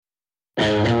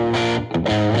Welcome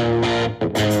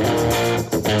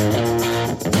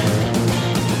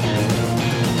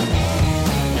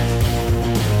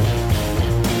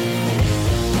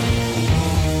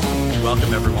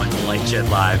everyone to Lightshed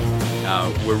Live.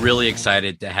 We're really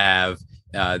excited to have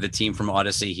the team from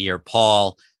Audacy here.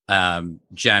 Paul,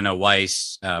 Jenna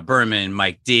Weiss, Berman,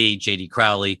 Mike D, JD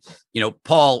Crowley.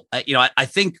 Paul, I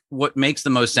think what makes the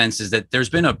most sense is that there's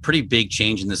been a pretty big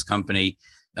change in this company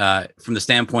from the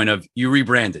standpoint of you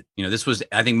rebranded. This was,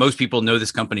 I think most people know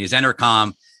this company as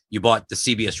Entercom. You bought the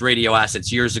CBS radio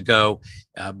assets years ago,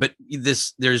 but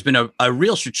there's been a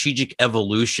real strategic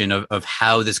evolution of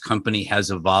how this company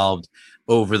has evolved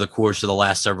over the course of the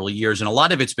last several years. And a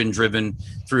lot of it's been driven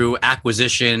through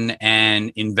acquisition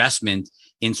and investment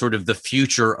in sort of the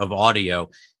future of audio.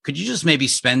 Could you just maybe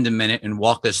spend a minute and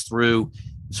walk us through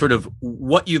sort of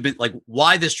what you've been like,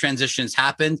 why this transition has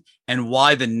happened and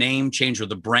why the name change or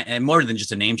the brand, and more than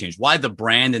just a name change, why the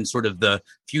brand and sort of the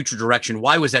future direction,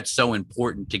 why was that so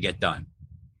important to get done?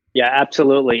 Yeah,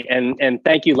 absolutely. And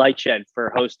thank you, Lightshed,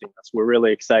 for hosting us. We're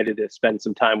really excited to spend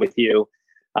some time with you,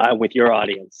 with your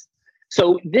audience.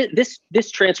 So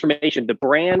this transformation, the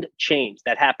brand change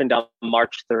that happened on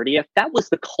March 30th, that was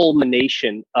the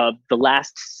culmination of the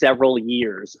last several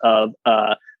years of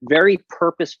very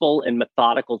purposeful and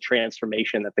methodical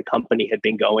transformation that the company had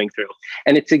been going through.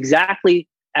 And it's exactly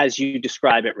as you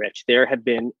describe it, Rich.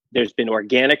 There's been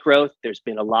organic growth. There's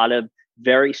been a lot of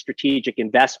very strategic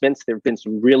investments. There have been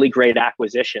some really great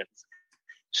acquisitions,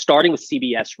 starting with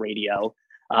CBS Radio,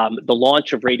 the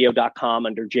launch of radio.com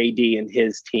under JD and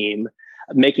his team,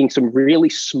 making some really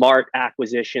smart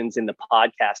acquisitions in the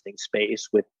podcasting space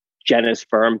with Jenna's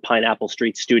firm, Pineapple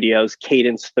Street Studios,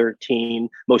 Cadence 13.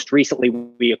 Most recently,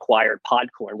 we acquired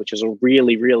Podcorn, which is a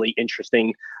really, really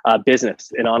interesting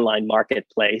business, an online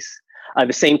marketplace.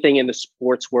 The same thing in the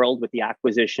sports world with the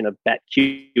acquisition of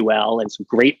BetQL and some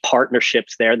great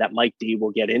partnerships there that Mike D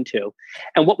will get into.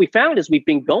 And what we found as we've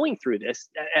been going through this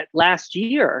last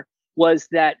year was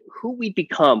that who we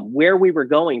become, where we were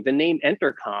going, the name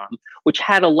Entercom, which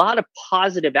had a lot of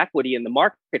positive equity in the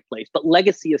marketplace, but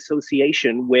legacy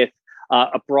association with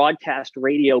a broadcast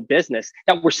radio business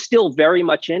that we're still very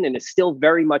much in and is still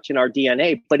very much in our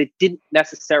DNA, but it didn't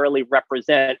necessarily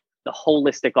represent the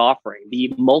holistic offering,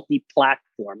 the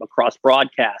multi-platform across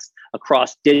broadcast,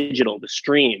 across digital, the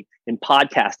stream, in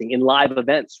podcasting, in live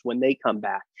events when they come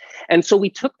back. And so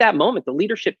we took that moment, the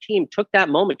leadership team took that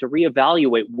moment to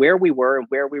reevaluate where we were and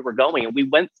where we were going. And we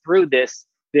went through this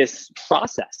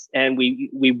process, and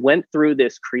we went through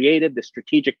this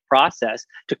strategic process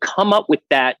to come up with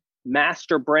that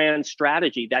master brand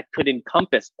strategy that could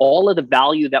encompass all of the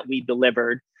value that we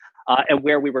delivered and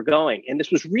where we were going. And this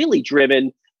was really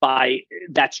driven by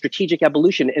that strategic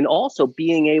evolution, and also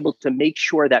being able to make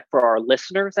sure that for our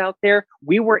listeners out there,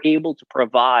 we were able to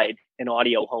provide an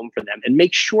audio home for them and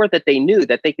make sure that they knew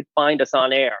that they could find us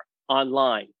on air,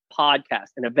 online,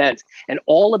 podcasts, and events. And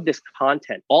all of this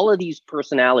content, all of these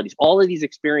personalities, all of these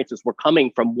experiences were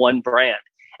coming from one brand.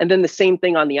 And then the same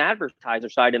thing on the advertiser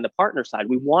side and the partner side.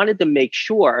 We wanted to make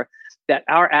sure that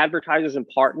our advertisers and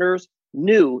partners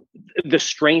knew the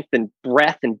strength and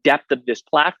breadth and depth of this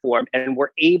platform and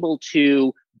were able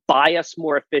to buy us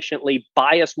more efficiently,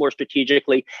 buy us more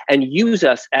strategically, and use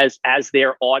us as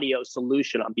their audio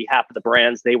solution on behalf of the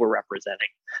brands they were representing.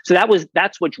 So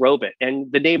that's what drove it.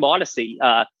 And the name Audacy,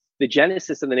 the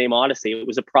genesis of the name Audacy, it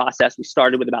was a process. We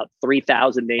started with about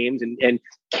 3,000 names and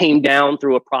came down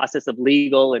through a process of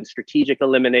legal and strategic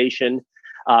elimination.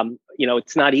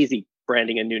 It's not easy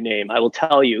branding a new name. I will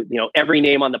tell you, every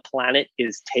name on the planet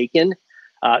is taken.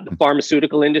 The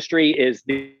pharmaceutical industry is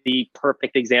the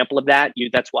perfect example of that.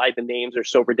 That's why the names are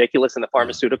so ridiculous in the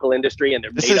pharmaceutical industry, and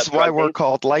this is why we're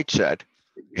called Lightshed.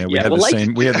 Yeah, we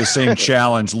had the same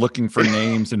challenge looking for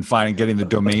names and getting the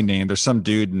domain name. There's some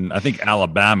dude in, I think,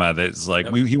 Alabama that's like,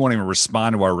 he won't even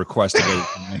respond to our request to get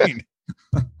a domain.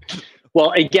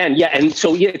 Well, again, yeah, and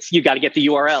so you got to get the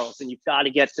URLs, and you've got to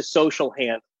get the social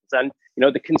handles, and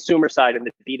the consumer side and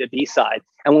the B2B side.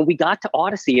 And when we got to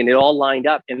Audacy, and it all lined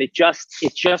up, and it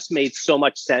just made so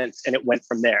much sense, and it went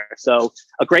from there. So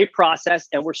a great process,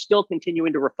 and we're still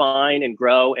continuing to refine and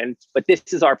grow. But this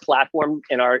is our platform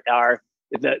and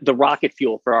the rocket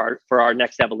fuel for our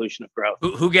next evolution of growth.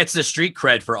 Who gets the street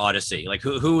cred for Audacy? Like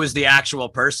who was the actual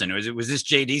person? Was this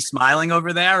JD smiling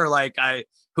over there, or like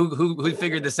Who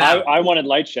figured this out? I wanted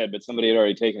Lightshed, but somebody had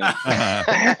already taken it.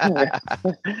 I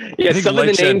think some of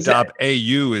the names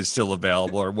lightshed.au is still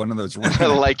available, or one of those.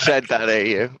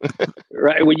 Lightshed.au.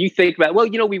 Right. When you think about, well,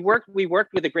 we worked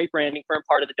with a great branding firm,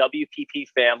 part of the WPP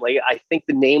family. I think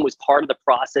the name was part of the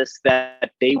process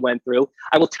that they went through.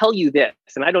 I will tell you this,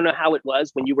 and I don't know how it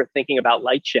was when you were thinking about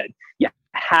Lightshed. You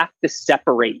have to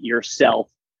separate yourself.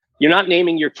 You're not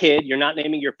naming your kid. You're not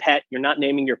naming your pet. You're not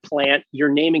naming your plant.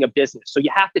 You're naming a business. So you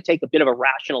have to take a bit of a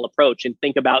rational approach and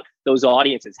think about those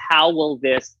audiences. How will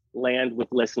this land with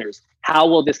listeners? How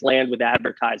will this land with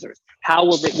advertisers?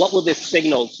 What will this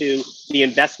signal to the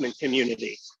investment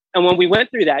community? And when we went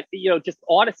through that, just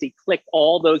Audacy clicked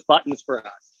all those buttons for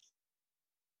us.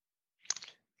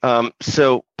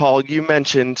 So, Paul, you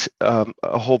mentioned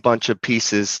a whole bunch of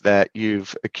pieces that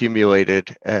you've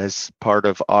accumulated as part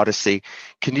of Audacy.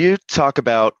 Can you talk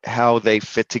about how they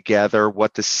fit together,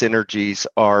 what the synergies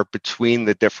are between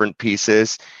the different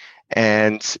pieces,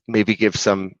 and maybe give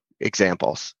some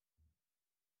examples?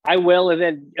 I will, and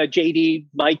then JD,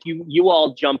 Mike, you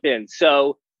all jump in.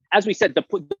 So, as we said, the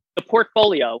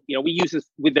portfolio, we use this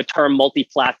with the term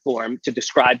multi-platform to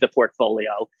describe the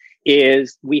portfolio,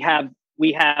 is we have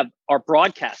our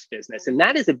broadcast business, and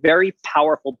that is a very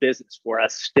powerful business for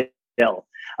us still.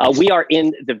 We are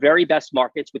in the very best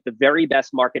markets with the very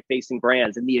best market-facing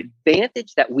brands. And the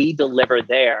advantage that we deliver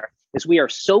there is we are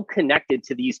so connected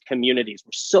to these communities.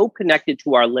 We're so connected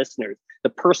to our listeners. The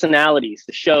personalities,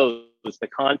 the shows, the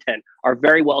content are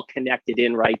very well connected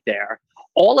in right there.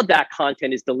 All of that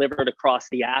content is delivered across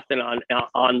the app and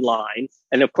online.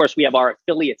 And of course, we have our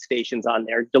affiliate stations on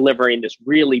there delivering this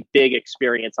really big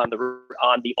experience on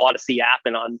the Audacy app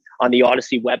and on the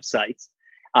Audacy websites.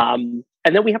 And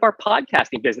then we have our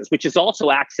podcasting business, which is also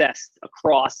accessed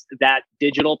across that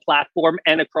digital platform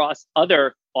and across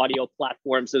other audio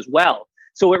platforms as well.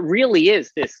 So it really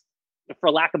is this, for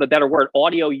lack of a better word,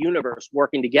 audio universe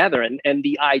working together. And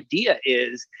the idea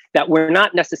is that we're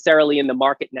not necessarily in the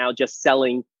market now just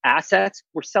selling assets,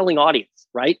 we're selling audience,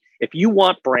 right? If you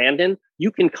want Brandon,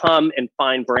 you can come and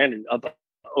find Brandon, of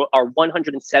our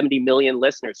 170 million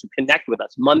listeners who connect with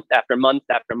us month after month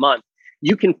after month.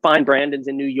 You can find Brandons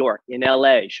in New York, in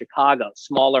LA, Chicago,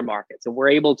 smaller markets. And we're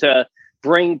able to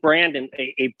bring Brandon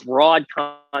a broad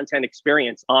content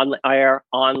experience on air,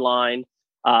 online,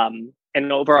 and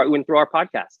through our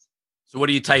podcast. So what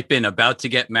do you type in? About to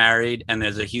get married, and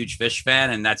there's a huge fish fan,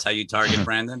 and that's how you target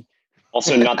Brandon?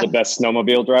 Also not the best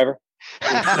snowmobile driver.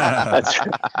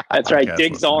 That's right.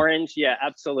 Diggs Orange. Yeah,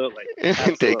 absolutely.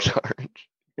 Diggs Orange.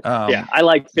 Yeah, I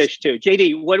like fish too.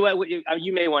 JD, what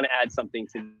you may want to add something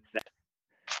to that.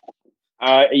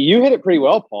 You hit it pretty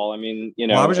well, Paul. I mean,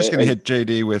 Well, I was just going to hit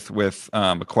JD with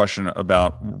a question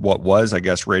about what was, I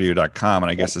guess, radio.com,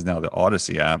 and I guess is now the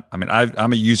Audacy app. I mean,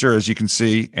 I'm a user, as you can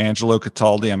see. Angelo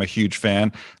Cataldi, I'm a huge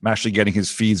fan. I'm actually getting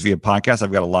his feeds via podcast.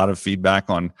 I've got a lot of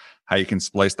feedback on how you can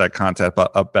splice that content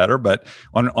up better. But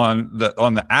on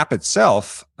the app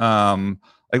itself,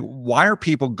 like, why are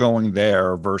people going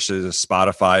there versus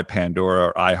Spotify, Pandora,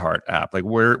 or iHeart app? Like,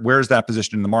 where's that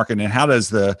position in the market, and how does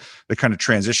the kind of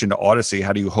transition to Audacy?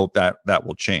 How do you hope that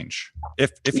will change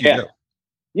if you do?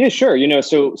 Yeah, sure.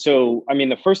 So I mean,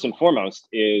 the first and foremost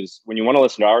is when you want to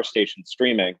listen to our station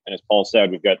streaming, and as Paul said,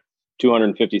 we've got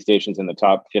 250 stations in the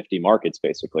top 50 markets.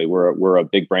 Basically, we're a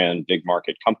big brand, big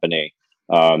market company.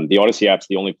 The Audacy app's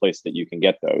the only place that you can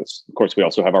get those. Of course, we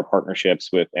also have our partnerships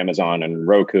with Amazon and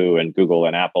Roku and Google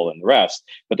and Apple and the rest,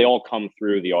 but they all come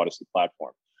through the Audacy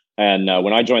platform. And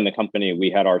when I joined the company,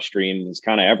 we had our streams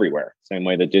kind of everywhere, same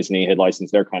way that Disney had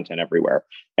licensed their content everywhere.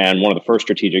 And one of the first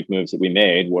strategic moves that we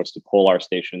made was to pull our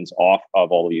stations off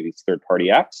of all of these third-party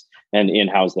apps and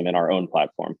in-house them in our own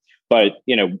platform. But,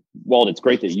 Walt, it's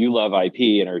great that you love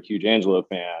IP and are a huge Angelo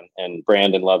fan, and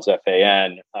Brandon loves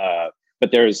FAN.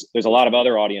 But there's a lot of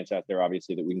other audience out there,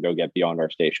 obviously, that we can go get beyond our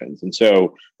stations. And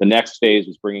so the next phase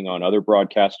was bringing on other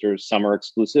broadcasters. Some are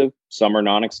exclusive, some are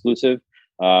non-exclusive.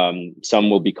 Some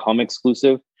will become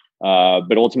exclusive.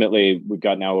 But ultimately, we've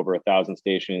got now over 1,000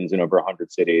 stations in over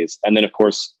 100 cities. And then, of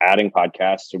course, adding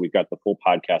podcasts. So we've got the full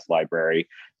podcast library.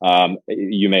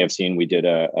 You may have seen we did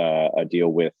a deal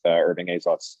with Irving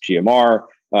Azoff's GMR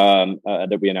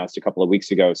that we announced a couple of weeks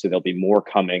ago. So there'll be more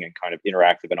coming and kind of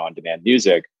interactive and on-demand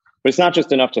music. But it's not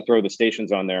just enough to throw the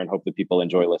stations on there and hope that people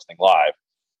enjoy listening live.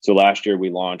 So last year we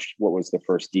launched what was the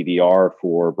first DVR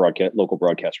for local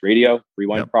broadcast radio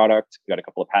rewind product. We got a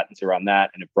couple of patents around that,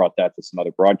 and it brought that to some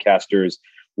other broadcasters.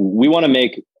 We want to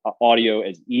make audio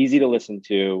as easy to listen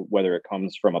to, whether it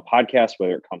comes from a podcast,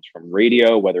 whether it comes from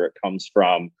radio, whether it comes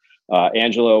from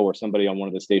Angelo or somebody on one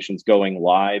of the stations going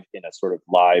live in a sort of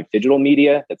live digital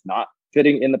media that's not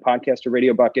fitting in the podcast or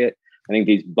radio bucket. I think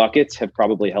these buckets have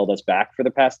probably held us back for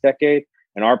the past decade.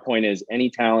 And our point is any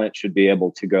talent should be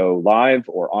able to go live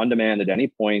or on demand at any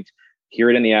point, hear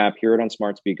it in the app, hear it on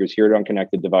smart speakers, hear it on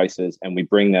connected devices. And we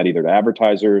bring that either to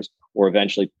advertisers or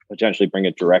eventually potentially bring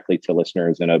it directly to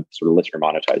listeners in a sort of listener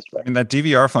monetized way. And that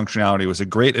DVR functionality was a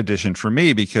great addition for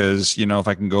me because, if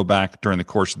I can go back during the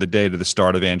course of the day to the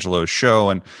start of Angelo's show,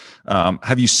 and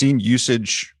have you seen the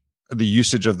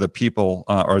usage of the people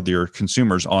or your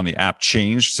consumers on the app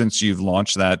changed since you've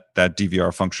launched that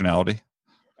DVR functionality?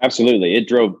 Absolutely. It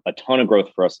drove a ton of growth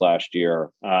for us last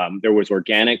year. There was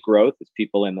organic growth as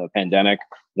people in the pandemic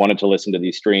wanted to listen to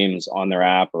these streams on their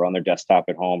app or on their desktop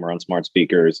at home or on smart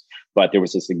speakers. But there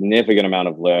was a significant amount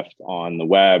of lift on the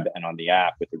web and on the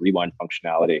app with the rewind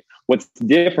functionality. What's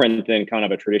different than kind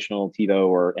of a traditional TiVo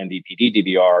or MVPD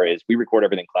DVR is we record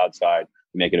everything cloud side.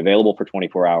 We make it available for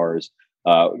 24 hours.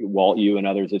 Walt, you and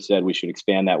others have said we should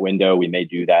expand that window. We may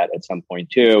do that at some point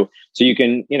too. So you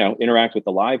can, interact with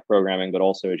the live programming, but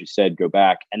also, as you said, go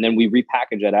back. And then we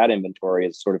repackage that ad inventory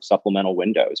as sort of supplemental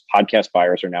windows. Podcast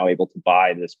buyers are now able to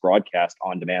buy this broadcast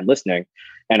on demand listening.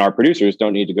 And our producers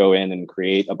don't need to go in and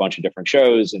create a bunch of different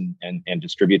shows and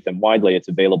distribute them widely. It's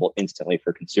available instantly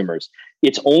for consumers.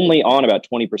 It's only on about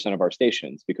 20% of our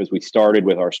stations because we started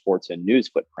with our sports and news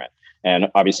footprint. And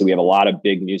obviously we have a lot of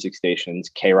big music stations,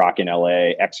 K-Rock in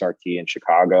LA, XRT in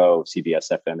Chicago,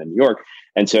 CBS FM in New York.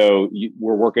 And so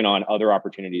we're working on other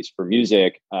opportunities for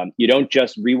music. You don't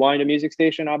just rewind a music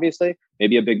station, obviously,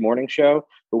 maybe a big morning show,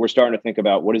 but we're starting to think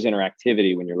about what is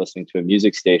interactivity when you're listening to a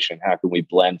music station? How can we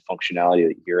blend functionality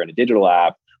that you hear in a digital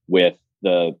app with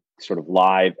the sort of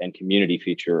live and community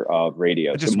feature of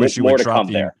radio? I just wish you would drop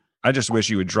I just wish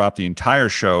you would drop the entire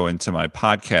show into my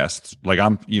podcast. Like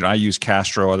I use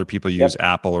Castro, other people use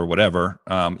Apple or whatever.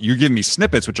 You're giving me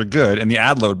snippets, which are good. And the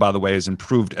ad load, by the way, has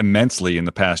improved immensely in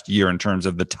the past year in terms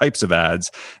of the types of ads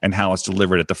and how it's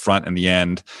delivered at the front and the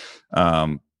end.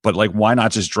 But why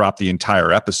not just drop the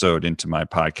entire episode into my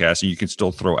podcast and you can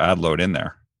still throw ad load in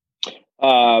there?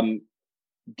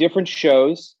 Different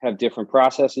shows have different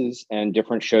processes and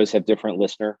different shows have different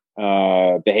listener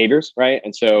behaviors, right?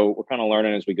 And so we're kind of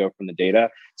learning as we go from the data.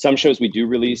 Some shows we do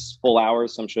release full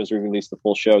hours. Some shows we release the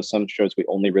full show. Some shows we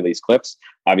only release clips.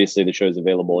 Obviously, the show is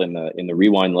available in the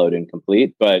rewind load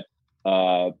incomplete, but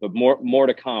more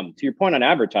to come. To your point on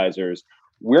advertisers,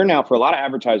 we're now, for a lot of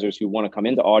advertisers who want to come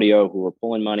into audio, who are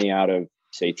pulling money out of,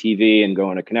 say, TV and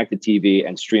going to connected TV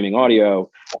and streaming audio,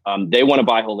 they want to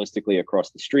buy holistically across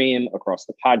the stream, across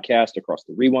the podcast, across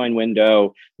the rewind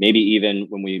window, maybe even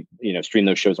when we stream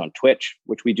those shows on Twitch,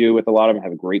 which we do with a lot of them,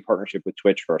 have a great partnership with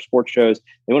Twitch for our sports shows.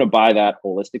 They want to buy that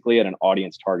holistically at an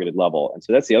audience targeted level. And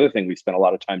so that's the other thing we've spent a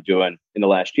lot of time doing in the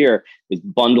last year is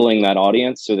bundling that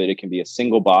audience so that it can be a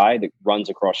single buy that runs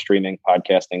across streaming,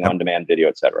 podcasting, on-demand video,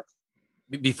 et cetera.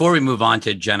 Before we move on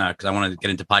to Jenna, because I want to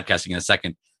get into podcasting in a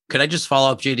second, could I just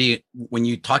follow up, JD, when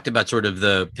you talked about sort of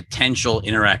the potential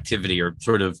interactivity or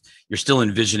sort of you're still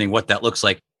envisioning what that looks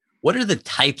like? What are the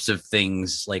types of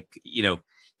things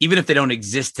even if they don't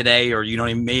exist today or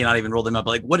may not even roll them up,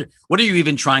 what are you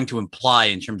even trying to imply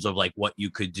in terms of what you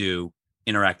could do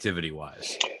interactivity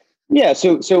wise? Yeah.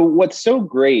 So what's so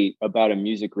great about a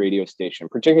music radio station,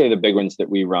 particularly the big ones that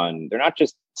we run, they're not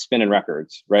just spinning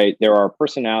records, right? There are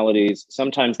personalities.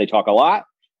 Sometimes they talk a lot,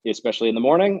 especially in the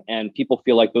morning, and people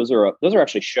feel like those are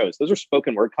actually shows. Those are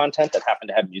spoken word content that happen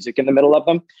to have music in the middle of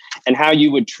them. And how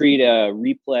you would treat a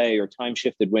replay or time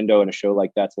shifted window in a show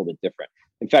like that's a little bit different.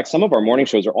 In fact, some of our morning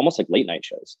shows are almost like late night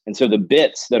shows. And so the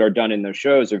bits that are done in those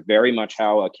shows are very much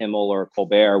how a Kimmel or a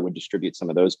Colbert would distribute some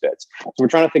of those bits. So we're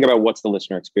trying to think about what's the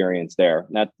listener experience there.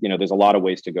 And that, there's a lot of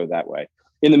ways to go that way.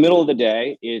 In the middle of the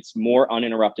day, it's more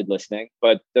uninterrupted listening,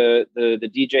 but the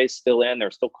DJ's still in,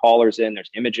 there's still callers in,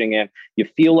 there's imaging in. You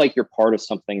feel like you're part of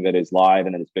something that is live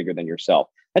and that is bigger than yourself.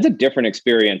 That's a different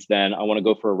experience than I want to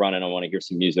go for a run and I want to hear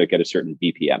some music at a certain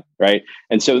BPM, right?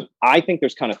 And so I think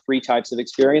there's kind of three types of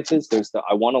experiences. There's the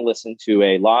I want to listen to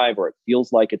a live or it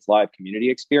feels like it's live community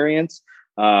experience.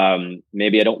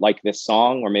 Maybe I don't like this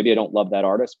song or maybe I don't love that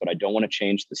artist, but I don't want to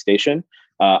change the station.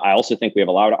 I also think we have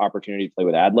a lot of opportunity to play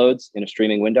with ad loads in a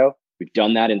streaming window. We've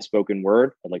done that in spoken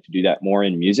word. I'd like to do that more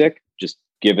in music, just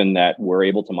given that we're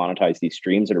able to monetize these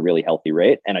streams at a really healthy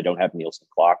rate. And I don't have Nielsen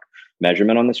clock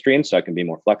measurement on the stream, so I can be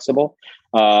more flexible.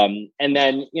 And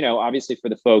then, obviously for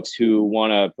the folks who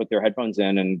want to put their headphones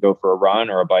in and go for a run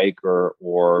or a bike or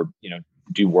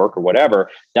do work or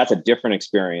whatever, that's a different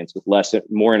experience with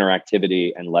more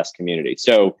interactivity and less community.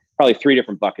 So probably three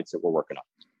different buckets that we're working on.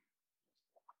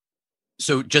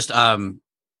 So just,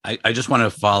 I just want to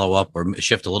follow up or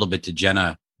shift a little bit to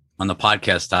Jenna. on the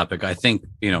podcast topic, I think,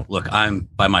 look, I'm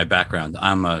by my background,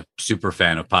 I'm a super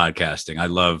fan of podcasting. I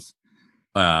love,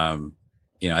 I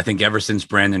think ever since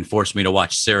Brandon forced me to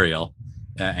watch Serial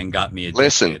and got me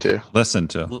addicted. Listen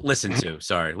to.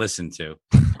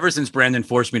 Ever since Brandon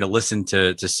forced me to listen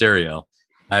to Serial,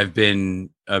 I've been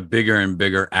a bigger and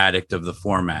bigger addict of the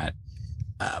format.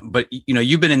 But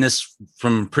you've been in this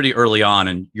from pretty early on,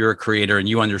 and you're a creator and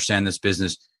you understand this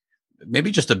business.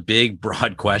 Maybe just a big,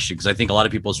 broad question, because I think a lot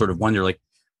of people sort of wonder, like,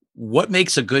 what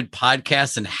makes a good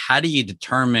podcast, and how do you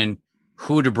determine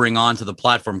who to bring onto the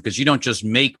platform? Because you don't just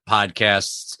make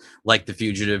podcasts like The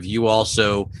Fugitive, you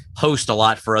also host a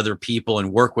lot for other people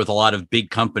and work with a lot of big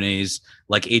companies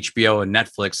like HBO and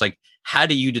Netflix. Like, how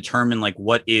do you determine like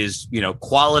what is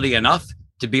quality enough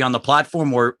to be on the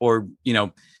platform, or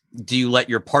do you let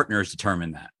your partners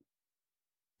determine that?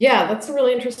 Yeah, that's a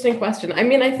really interesting question. I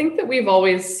mean, I think that we've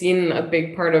always seen a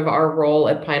big part of our role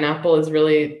at Pineapple is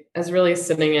really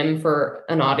sitting in for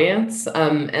an audience.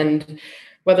 And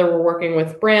whether we're working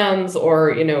with brands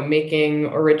or, making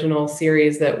original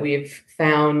series that we've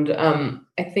found,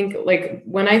 I think, like,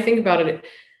 when I think about it,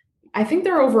 I think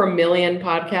there are over 1 million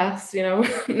podcasts,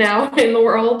 now in the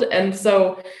world. And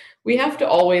so we have to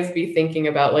always be thinking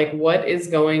about, like, what is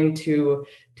going to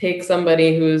take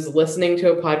somebody who's listening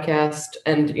to a podcast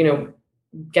and,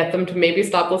 get them to maybe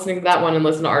stop listening to that one and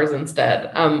listen to ours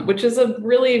instead, which is a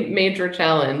really major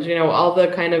challenge. A lot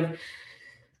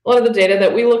of the data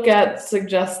that we look at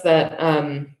suggests that,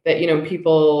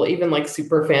 people, even like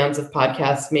super fans of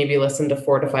podcasts, maybe listen to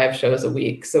 4 to 5 shows a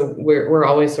week. So we're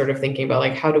always sort of thinking about,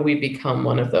 like, how do we become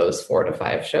one of those 4 to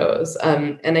 5 shows?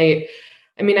 I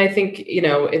think,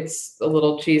 it's a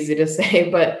little cheesy to say,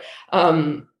 but,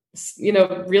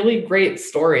 really great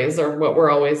stories are what we're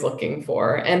always looking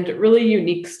for, and really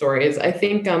unique stories. I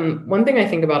think one thing I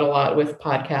think about a lot with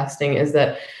podcasting is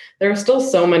that there are still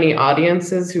so many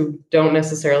audiences who don't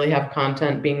necessarily have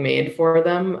content being made for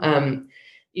them.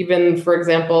 Even, for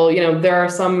example, there are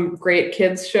some great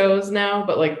kids shows now,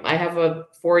 but like I have a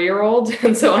 4-year-old,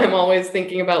 and so I'm always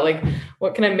thinking about, like,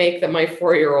 what can I make that my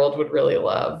 4-year-old would really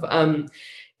love?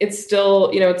 It's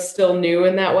still, it's still new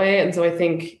in that way. And so I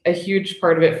think a huge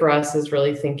part of it for us is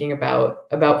really thinking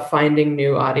about finding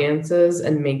new audiences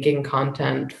and making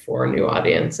content for new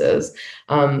audiences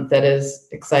that is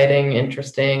exciting,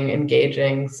 interesting,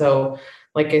 engaging. So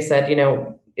like I said,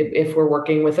 if we're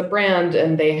working with a brand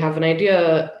and they have an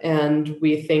idea and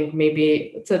we think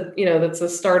maybe it's that's a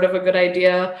start of a good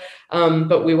idea,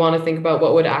 but we want to think about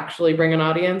what would actually bring an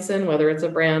audience in, whether it's a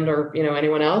brand or,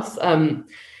 anyone else.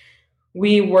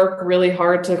 We work really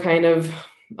hard to kind of,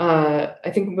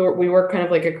 I think we work kind of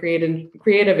like a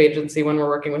creative agency when we're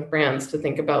working with brands to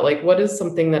think about, like, what is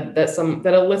something that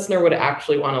a listener would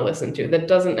actually want to listen to, that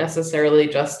doesn't necessarily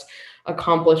just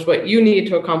accomplish what you need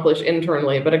to accomplish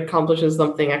internally, but accomplishes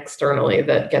something externally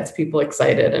that gets people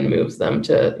excited and moves them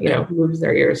to, moves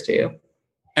their ears to you.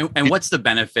 And what's the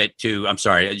benefit to, I'm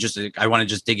sorry, I want to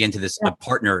just dig into this, a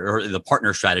partner or the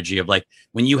partner strategy of, like,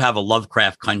 when you have a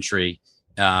Lovecraft Country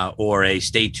or a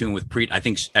Stay Tuned with Preet. I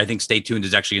think Stay Tuned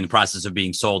is actually in the process of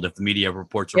being sold if the media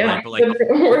reports are right. But, like,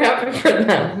 we're happy for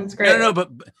that. It's great. No,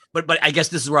 but I guess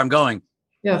this is where I'm going.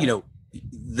 Yeah.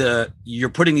 You're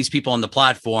putting these people on the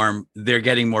platform, they're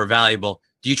getting more valuable.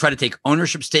 Do you try to take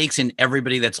ownership stakes in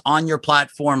everybody that's on your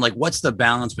platform? Like, what's the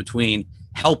balance between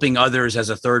helping others as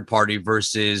a third party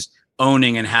versus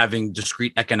owning and having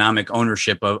discrete economic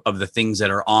ownership of the things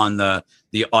that are on the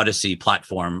Audacy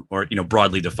platform, or,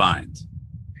 broadly defined?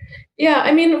 Yeah,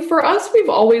 I mean, for us, we've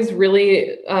always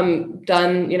really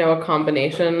done, a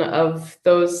combination of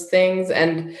those things.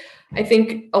 And I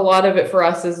think a lot of it for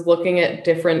us is looking at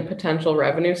different potential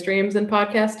revenue streams in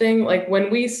podcasting. Like,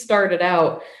 when we started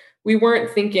out, we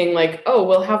weren't thinking like, oh,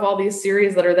 we'll have all these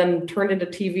series that are then turned into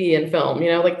TV and film.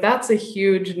 Like, that's a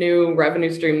huge new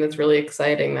revenue stream that's really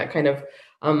exciting, that kind of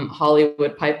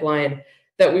Hollywood pipeline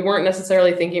that we weren't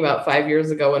necessarily thinking about 5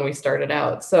 years ago when we started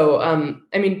out. So,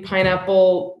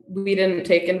 Pineapple, we didn't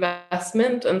take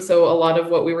investment. And so a lot of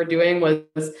what we were doing was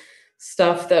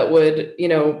stuff that would,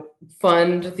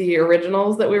 fund the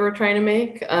originals that we were trying to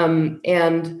make.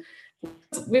 And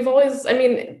we've always,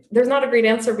 there's not a great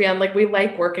answer beyond, like, we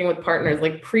like working with partners.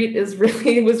 Like, Preet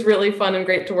was really fun and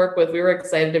great to work with. We were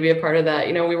excited to be a part of that.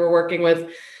 We were working with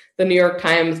the New York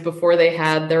Times before they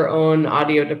had their own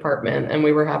audio department, and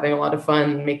we were having a lot of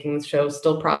fun making the show,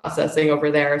 still processing over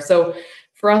there. So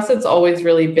for us, it's always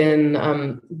really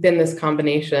been this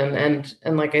combination.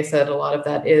 And like I said, a lot of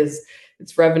that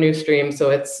it's revenue stream. So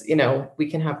it's,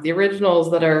 we can have the originals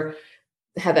that are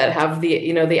have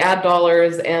the the ad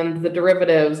dollars and the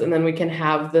derivatives, and then we can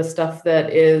have the stuff that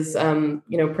is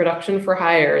production for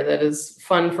hire, that is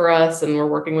fun for us, and we're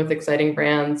working with exciting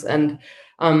brands, and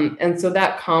so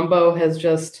that combo has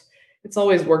just, it's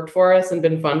always worked for us and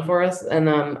been fun for us. And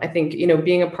I think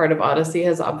being a part of Audacy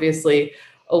has obviously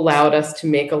allowed us to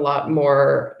make a lot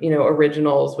more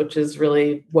originals, which is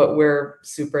really what we're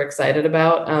super excited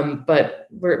about. But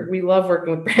we love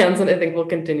working with brands, and I think we'll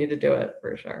continue to do it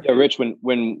for sure. Yeah, Rich,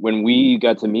 when we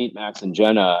got to meet Max and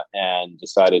Jenna and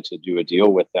decided to do a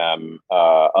deal with them,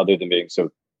 other than being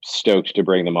so stoked to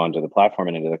bring them onto the platform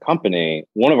and into the company,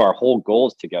 one of our whole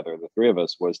goals together, the three of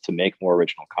us, was to make more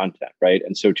original content, right?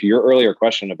 And so to your earlier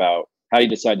question about how you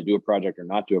decide to do a project or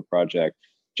not do a project,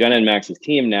 Jenna and Max's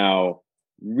team now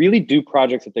really do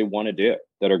projects that they want to do,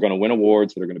 that are going to win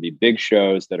awards, that are going to be big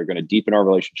shows, that are going to deepen our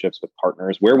relationships with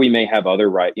partners where we may have other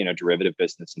derivative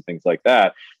business and things like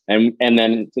that. And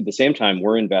then at the same time,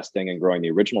 we're investing in growing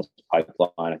the originals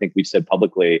pipeline. I think we've said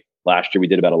publicly last year we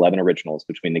did about 11 originals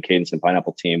between the Cadence and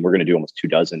Pineapple team. We're going to do almost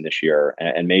 24 this year,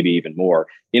 and maybe even more,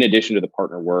 in addition to the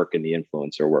partner work and the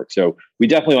influencer work. So we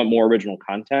definitely want more original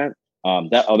content.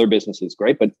 That other business is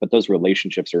great, but those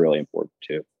relationships are really important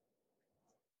too.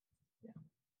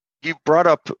 You brought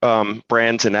up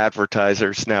brands and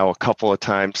advertisers now a couple of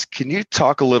times. Can you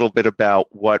talk a little bit about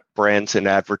what brands and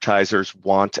advertisers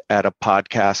want out of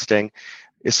podcasting,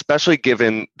 especially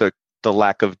given the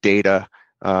lack of data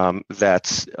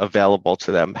that's available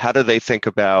to them? How do they think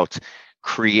about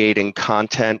creating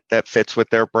content that fits with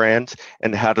their brand,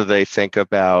 and how do they think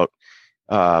about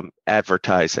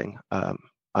advertising on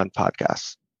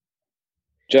podcasts?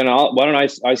 Jenna, why don't I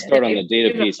start on the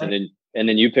data piece, and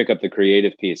then you pick up the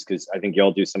creative piece, because I think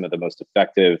y'all do some of the most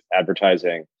effective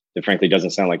advertising that frankly doesn't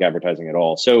sound like advertising at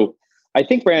all. So I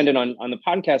think, Brandon, on the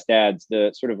podcast ads,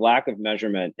 the sort of lack of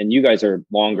measurement, and you guys are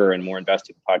longer and more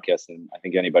invested in podcasts than I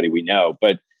think anybody we know,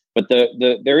 but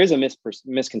there is a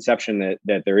misconception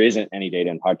that there isn't any data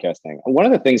in podcasting. One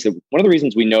of the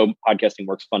reasons we know podcasting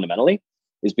works fundamentally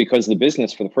is because the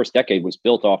business for the first decade was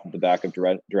built off of the back of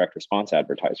direct response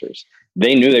advertisers.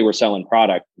 They knew they were selling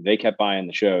product. They kept buying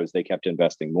the shows. They kept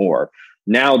investing more.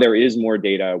 Now there is more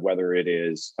data, whether it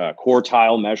is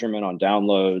quartile measurement on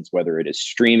downloads, whether it is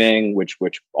streaming, which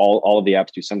all of the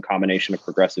apps do some combination of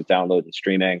progressive download and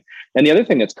streaming. And the other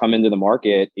thing that's come into the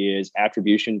market is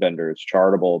attribution vendors,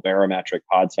 Chartable, Barometric,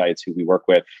 Podsites, who we work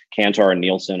with, Kantar and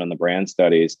Nielsen on the brand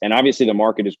studies. And obviously the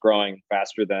market is growing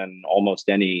faster than almost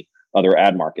any other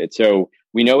ad market. So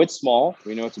we know it's small.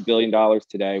 We know it's $1 billion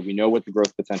today. We know what the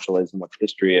growth potential is and what the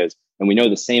history is. And we know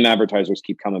the same advertisers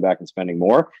keep coming back and spending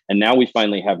more. And now we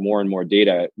finally have more and more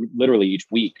data literally each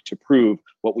week to prove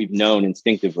what we've known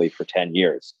instinctively for 10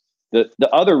 years. The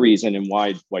other reason, and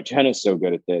why Jenna's so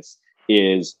good at this,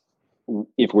 is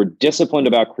if we're disciplined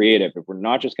about creative, if we're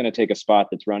not just going to take a spot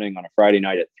that's running on a Friday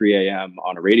night at 3 a.m.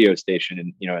 on a radio station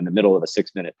and in the middle of a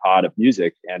 6-minute pod of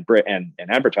music and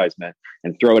advertisement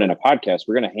and throw it in a podcast,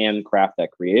 we're going to handcraft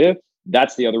that creative.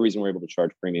 That's the other reason we're able to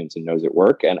charge premiums and knows it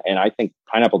work. And I think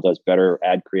Pineapple does better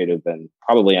ad creative than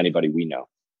probably anybody we know.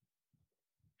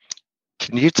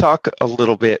 Can you talk a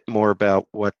little bit more about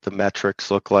what the metrics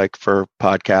look like for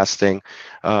podcasting?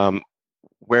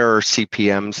 Where are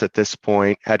CPMs at this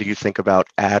point? How do you think about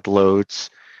ad loads?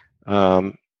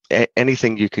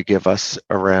 Anything you could give us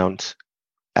around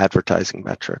advertising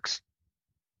metrics?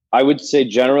 I would say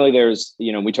generally there's,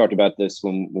 we talked about this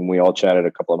when we all chatted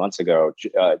a couple of months ago.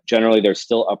 Generally, there's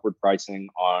still upward pressure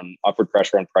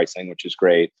on pricing, which is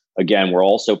great. Again, we're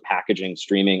also packaging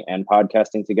streaming and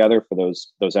podcasting together for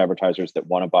those advertisers that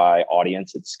want to buy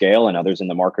audience at scale, and others in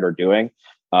the market are doing.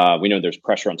 We know there's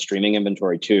pressure on streaming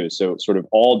inventory too. So sort of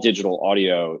all digital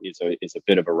audio is a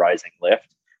bit of a rising lift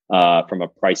from a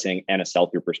pricing and a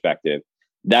sell-through perspective.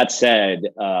 That said,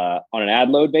 on an ad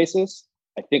load basis,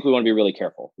 I think we want to be really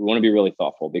careful. We want to be really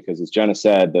thoughtful because, as Jenna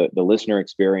said, the listener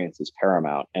experience is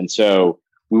paramount. And so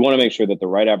we want to make sure that the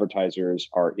right advertisers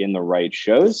are in the right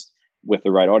shows with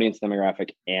the right audience demographic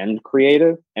and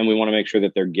creative. And we want to make sure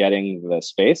that they're getting the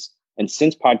space. And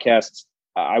since podcasts,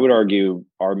 I would argue,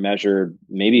 are measured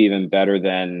maybe even better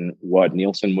than what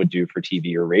Nielsen would do for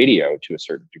TV or radio to a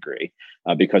certain degree,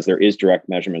 because there is direct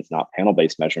measurements, not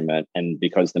panel-based measurement. And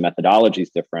because the methodology is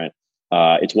different,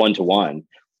 it's one-to-one.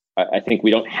 I think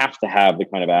we don't have to have the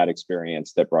kind of ad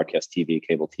experience that broadcast TV,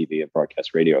 cable TV, and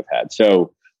broadcast radio have had.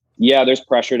 So yeah, there's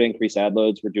pressure to increase ad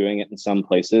loads. We're doing it in some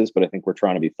places, but I think we're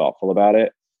trying to be thoughtful about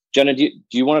it. Jenna, do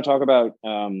you want to talk about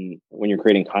when you're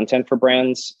creating content for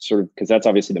brands, sort of, because that's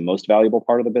obviously the most valuable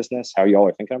part of the business, how y'all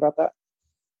are thinking about that?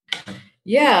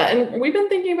 Yeah, and we've been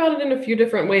thinking about it in a few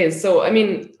different ways. So, I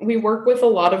mean, we work with a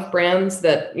lot of brands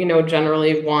that,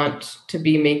 generally want to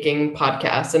be making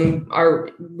podcasts, and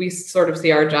we sort of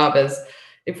see our job as,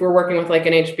 if we're working with like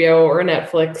an HBO or a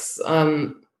Netflix,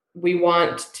 we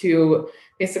want to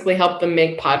basically help them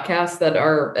make podcasts that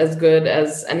are as good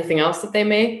as anything else that they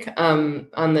make, on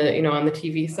the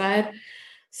TV side.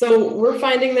 So we're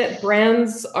finding that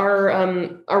brands are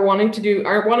wanting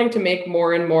to make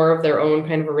more and more of their own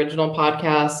kind of original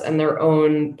podcasts, and their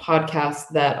own podcasts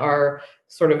that are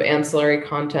sort of ancillary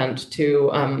content to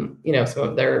some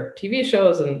of their TV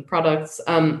shows and products.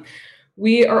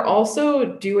 We are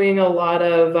also doing a lot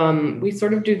of, we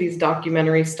sort of do these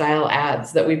documentary style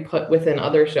ads that we put within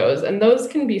other shows. And those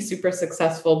can be super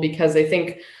successful because I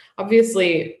think,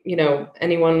 obviously,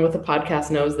 anyone with a podcast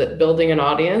knows that building an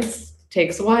audience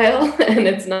takes a while and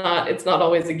it's not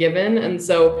always a given. And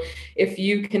so if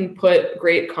you can put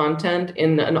great content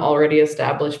in an already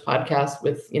established podcast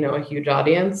with, a huge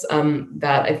audience,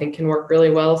 that I think can work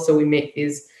really well. So we make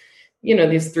these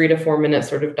 3 to 4 minute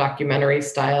sort of documentary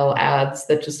style ads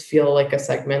that just feel like a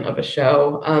segment of a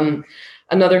show.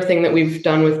 Another thing that we've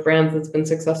done with brands that's been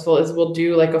successful is we'll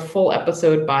do like a full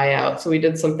episode buyout. So we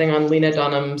did something on Lena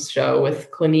Dunham's show with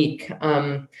Clinique,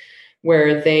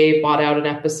 where they bought out an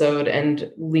episode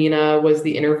and Lena was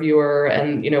the interviewer.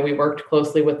 And, we worked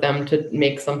closely with them to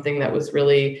make something that was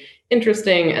really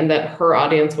interesting and that her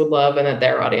audience would love and that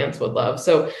their audience would love.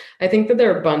 So I think that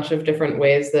there are a bunch of different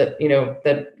ways that,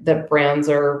 that brands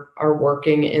are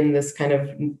working in this kind of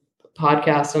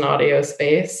podcast and audio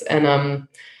space. And,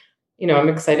 I'm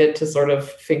excited to sort of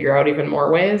figure out even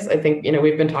more ways. I think,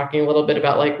 we've been talking a little bit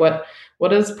about like what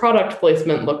does product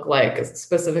placement look like,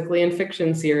 specifically in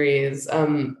fiction series?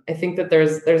 I think that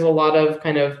there's a lot of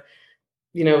kind of,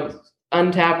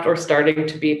 untapped or starting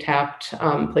to be tapped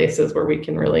places where we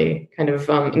can really kind of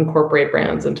incorporate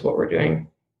brands into what we're doing.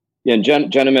 Yeah,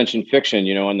 and Jenna mentioned fiction.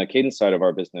 On the Cadence side of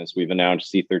our business, we've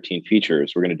announced C13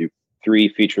 features. We're going to do 3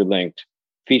 feature-length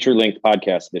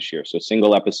podcasts this year. So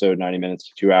single episode, 90 minutes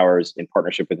to 2 hours, in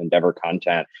partnership with Endeavor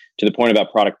Content. To the point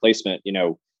about product placement,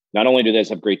 not only do these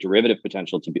have great derivative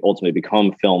potential to be ultimately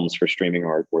become films for streaming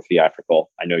or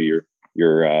theatrical. I know you're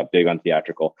big on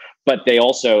theatrical, but they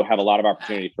also have a lot of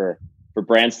opportunity for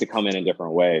brands to come in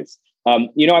different ways.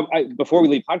 Before we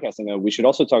leave podcasting, though, we should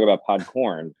also talk about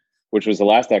Podcorn, which was the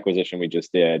last acquisition we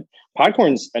just did.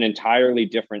 Podcorn's an entirely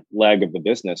different leg of the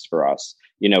business for us.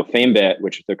 FameBit,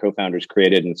 which the co-founders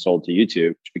created and sold to YouTube,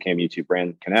 which became YouTube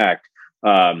Brand Connect.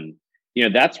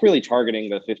 That's really targeting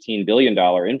the $15 billion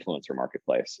influencer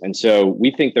marketplace. And so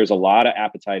we think there's a lot of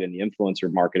appetite in the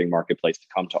influencer marketing marketplace to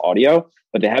come to audio,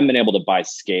 but they haven't been able to buy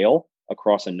scale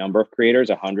across a number of creators,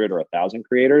 100 or 1,000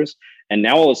 creators. And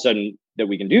now all of a sudden that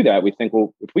we can do that, we think,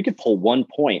 well, if we could pull 1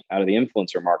 point out of the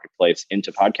influencer marketplace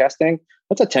into podcasting,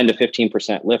 that's a 10 to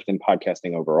 15% lift in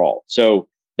podcasting overall. So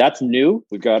that's new.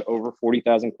 We've got over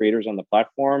 40,000 creators on the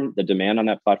platform. The demand on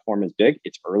that platform is big.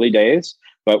 It's early days,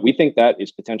 but we think that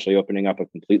is potentially opening up a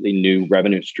completely new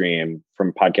revenue stream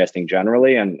from podcasting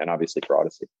generally, and obviously for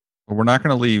Audacy. Well, we're not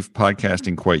going to leave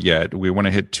podcasting quite yet. We want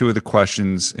to hit 2 of the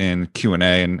questions in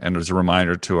Q&A, and as a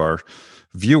reminder to our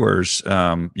viewers,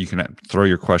 you can throw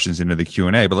your questions into the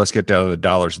Q&A, but let's get down to the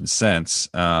dollars and cents.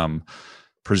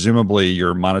 Presumably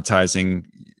you're monetizing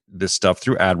this stuff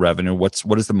through ad revenue. What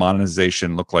does the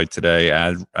monetization look like today?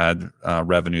 Ad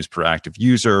revenues per active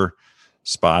user,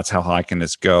 spots. How high can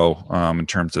this go in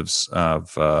terms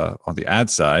of on the ad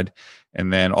side?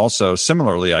 And then also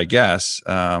similarly, I guess,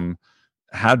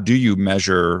 how do you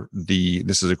measure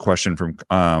this is a question from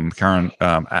Karen.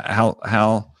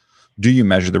 How do you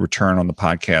measure the return on the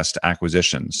podcast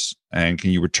acquisitions? And can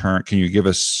you give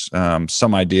us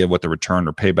some idea of what the return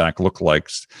or payback look like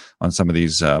on some of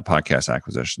these podcast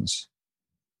acquisitions?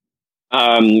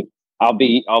 I'll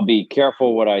be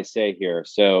careful what I say here.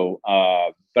 So,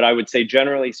 but I would say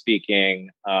generally speaking,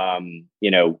 I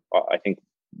think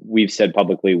we've said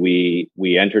publicly,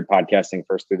 we entered podcasting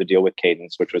first through the deal with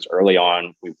Cadence, which was early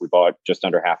on. We bought just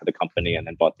under half of the company and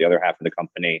then bought the other half of the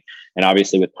company. And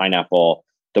obviously with Pineapple,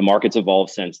 the market's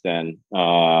evolved since then.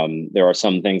 There are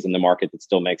some things in the market that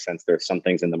still make sense. There are some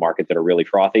things in the market that are really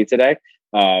frothy today.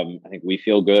 I think we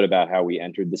feel good about how we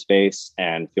entered the space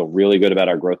and feel really good about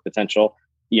our growth potential.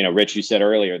 Rich, you said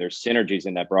earlier, there's synergies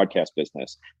in that broadcast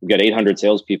business. We've got 800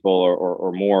 salespeople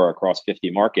or more across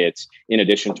 50 markets, in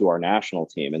addition to our national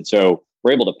team. And so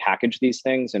we're able to package these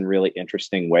things in really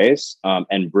interesting ways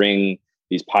and bring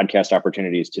these podcast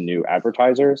opportunities to new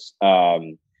advertisers.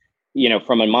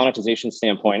 from a monetization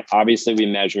standpoint, obviously we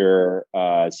measure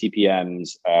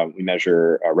CPMs, we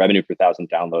measure revenue per thousand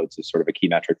downloads is sort of a key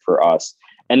metric for us.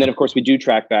 And then, of course, we do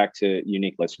track back to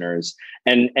unique listeners.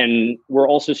 And we're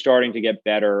also starting to get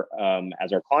better,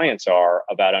 as our clients are,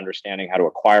 about understanding how to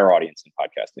acquire audience in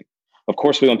podcasting. Of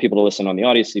course, we want people to listen on the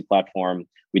Audacy platform.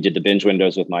 We did the binge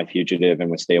windows with My Fugitive and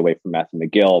with Stay Away from Matthew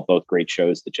McGill, both great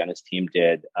shows that Jenna's team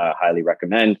did. Highly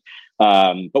recommend.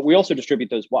 But we also distribute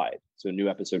those wide. So a new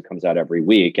episode comes out every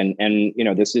week. And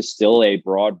this is still a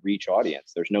broad reach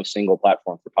audience. There's no single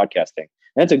platform for podcasting.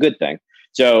 And that's a good thing.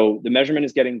 So the measurement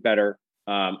is getting better.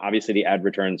 Obviously, the ad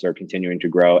returns are continuing to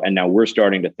grow. And now we're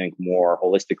starting to think more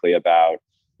holistically about,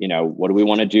 what do we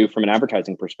want to do from an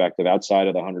advertising perspective outside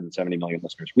of the 170 million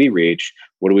listeners we reach?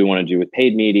 What do we want to do with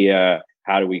paid media?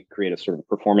 How do we create a sort of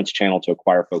performance channel to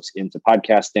acquire folks into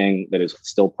podcasting that is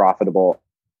still profitable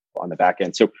on the back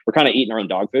end? So we're kind of eating our own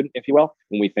dog food, if you will,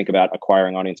 when we think about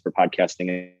acquiring audience for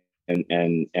podcasting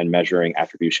and measuring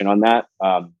attribution on that.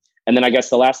 And then I guess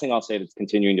the last thing I'll say that's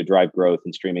continuing to drive growth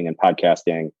in streaming and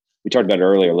podcasting, we talked about it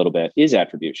earlier a little bit, is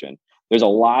attribution. There's a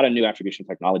lot of new attribution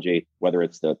technology, whether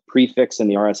it's the prefix in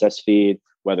the RSS feed,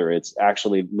 whether it's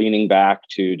actually leaning back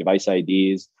to device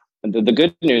IDs. And the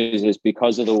good news is,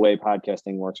 because of the way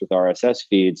podcasting works with RSS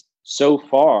feeds, so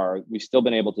far, we've still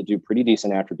been able to do pretty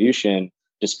decent attribution,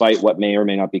 despite what may or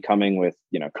may not be coming with,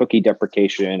 cookie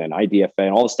deprecation and IDFA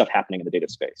and all the stuff happening in the data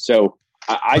space. So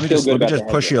I feel good about it. Let me just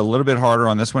push you a little bit harder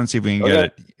on this one, see if we can get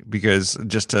it, because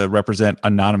just to represent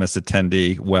anonymous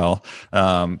attendee,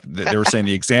 they were saying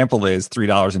the example is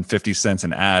 $3.50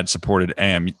 an ad supported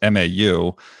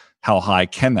MAU. How high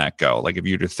can that go? Like, if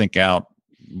you were to think out,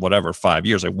 5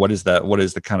 years, like what is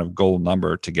the kind of goal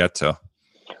number to get to?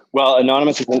 Well,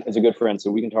 anonymous is a good friend, so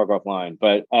we can talk offline.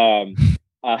 But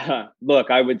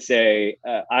look, I would say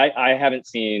I haven't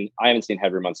seen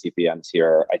headroom on CPMs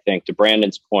here. I think, to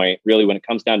Brandon's point, really when it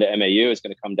comes down to MAU, it's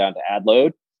going to come down to ad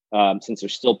load. Since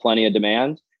there's still plenty of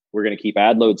demand, we're going to keep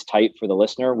ad loads tight for the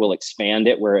listener. We'll expand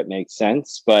it where it makes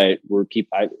sense, but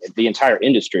the entire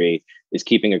industry is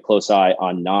keeping a close eye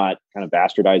on not kind of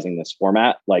bastardizing this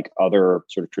format like other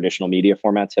sort of traditional media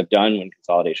formats have done when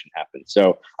consolidation happens.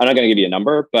 So I'm not going to give you a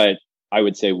number, but I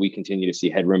would say we continue to see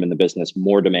headroom in the business,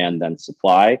 more demand than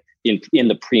supply in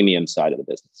the premium side of the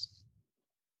business.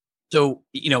 So,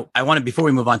 I want to, before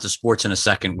we move on to sports in a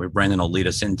second, where Brandon will lead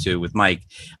us into with Mike,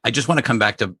 I just want to come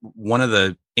back to one of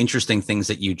the interesting things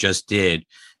that you just did.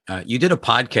 You did a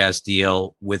podcast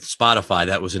deal with Spotify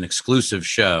that was an exclusive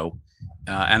show.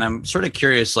 And I'm sort of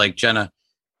curious, like, Jenna,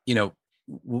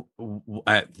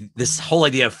 this whole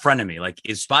idea of frenemy, like,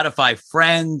 is Spotify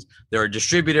friend? They're a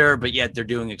distributor, but yet they're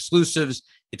doing exclusives.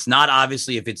 It's not,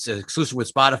 obviously, if it's exclusive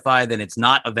with Spotify, then it's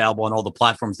not available on all the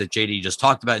platforms that JD just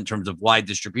talked about in terms of wide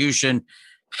distribution.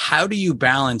 How do you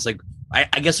balance, like,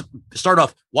 I guess start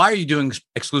off, why are you doing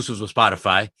exclusives with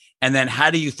Spotify? And then how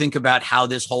do you think about how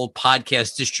this whole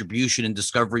podcast distribution and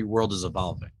discovery world is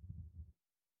evolving?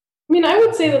 I mean, I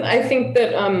would say that I think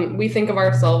that we think of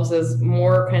ourselves as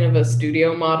more kind of a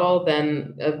studio model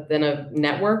than a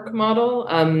network model.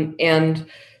 And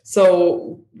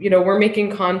so, we're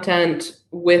making content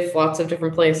with lots of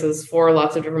different places for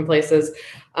lots of different places.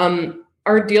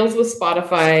 Our deals with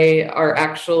Spotify are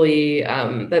actually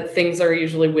that things are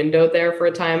usually windowed there for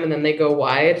a time and then they go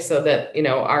wide so that,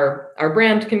 our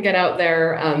brand can get out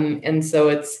there. And so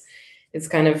it's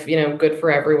kind of, good for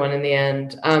everyone in the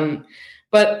end.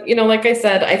 But, like I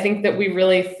said, I think that we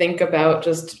really think about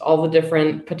just all the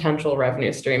different potential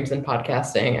revenue streams in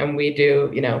podcasting. And we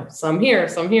do, some here,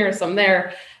 some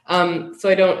there. So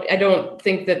I don't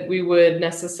think that we would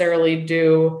necessarily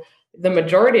do the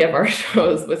majority of our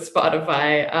shows with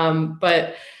Spotify.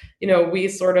 But, we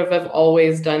sort of have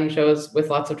always done shows with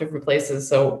lots of different places.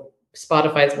 So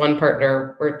Spotify is one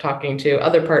partner. We're talking to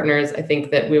other partners. I think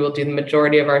that we will do the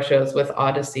majority of our shows with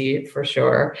Audacy for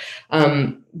sure.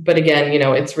 But again,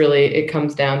 it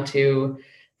comes down to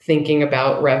thinking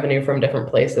about revenue from different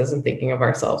places and thinking of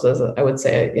ourselves as, I would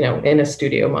say, in a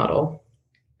studio model.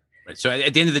 Right. So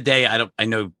at the end of the day, I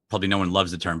know probably no one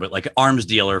loves the term, but like arms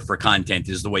dealer for content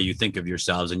is the way you think of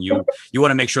yourselves. And you want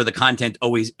to make sure the content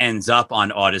always ends up on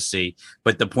Audacy.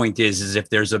 But the point is if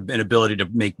there's an ability to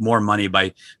make more money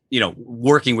by,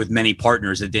 working with many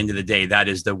partners, at the end of the day, that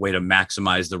is the way to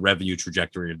maximize the revenue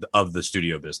trajectory of the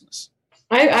studio business.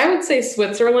 I would say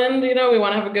Switzerland, we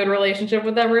want to have a good relationship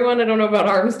with everyone. I don't know about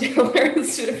arms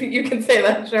dealers, if you can say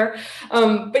that, sure.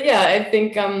 But yeah, I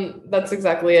think that's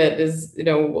exactly it is,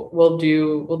 we'll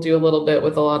do a little bit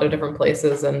with a lot of different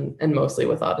places and mostly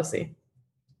with Audacy.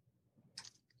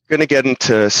 Going to get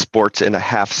into sports in a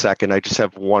half second. I just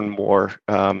have one more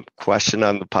question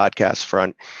on the podcast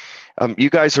front. You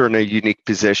guys are in a unique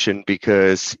position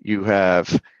because you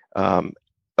have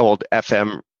old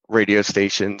FM radio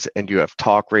stations and you have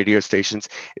talk radio stations.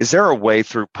 Is there a way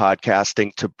through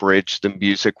podcasting to bridge the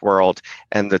music world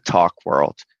and the talk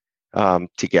world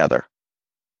together?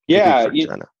 Yeah,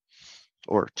 Jenna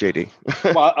or JD.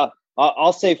 Well,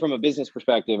 I'll say from a business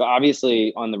perspective,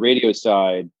 obviously on the radio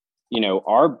side,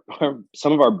 our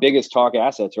some of our biggest talk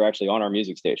assets are actually on our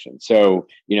music station. So,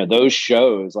 those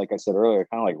shows, like I said earlier,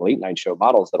 kind of like late night show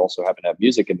models that also happen to have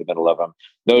music in the middle of them.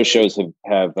 Those shows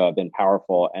have been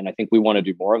powerful. And I think we want to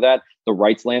do more of that. The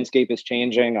rights landscape is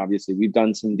changing. Obviously, we've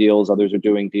done some deals. Others are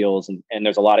doing deals. And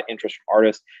there's a lot of interest from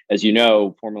artists. As you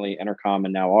know, formerly Intercom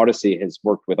and now Audacy has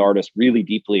worked with artists really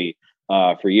deeply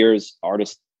for years.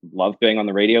 Artists love being on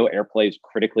the radio. Airplay is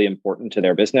critically important to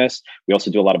their business. We also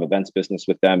do a lot of events business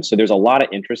with them. So there's a lot of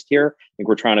interest here. I think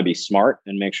we're trying to be smart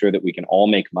and make sure that we can all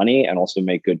make money and also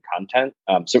make good content.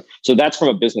 So that's from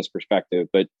a business perspective,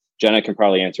 but Jenna can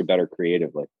probably answer better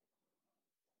creatively.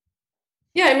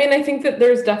 Yeah, I mean, I think that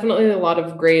there's definitely a lot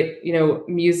of great,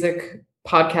 music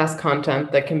podcast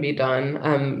content that can be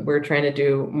done. We're trying to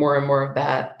do more and more of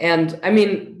that. And I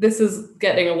mean, this is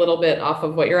getting a little bit off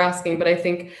of what you're asking, but I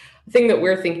think the thing that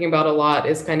we're thinking about a lot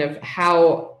is kind of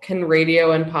how can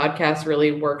radio and podcasts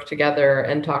really work together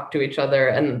and talk to each other.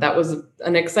 And that was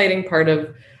an exciting part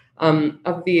of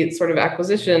the sort of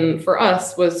acquisition for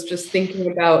us, was just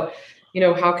thinking about,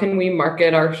 how can we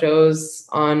market our shows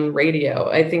on radio?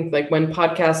 I think like when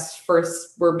podcasts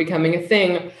first were becoming a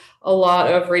thing, a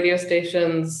lot of radio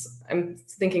stations, I'm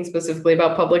thinking specifically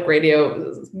about public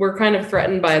radio, were kind of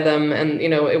threatened by them. And,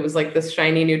 it was like this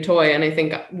shiny new toy. And I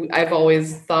think I've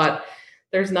always thought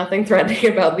there's nothing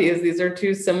threatening about these. These are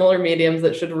two similar mediums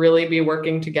that should really be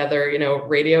working together.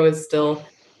 Radio is still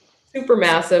super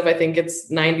massive. I think it's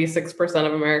 96%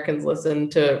 of Americans listen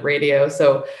to radio.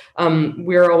 So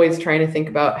we're always trying to think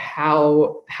about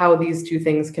how these two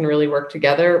things can really work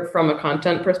together from a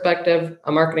content perspective,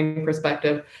 a marketing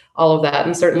perspective, all of that.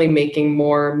 And certainly making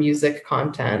more music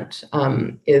content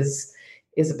is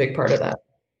a big part of that.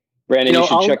 Brandon,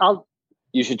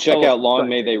 you should check out Long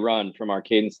May They Run from our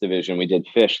Cadence division. We did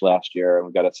Fish last year, and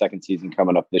we've got a second season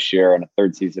coming up this year and a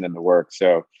third season in the works.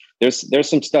 So there's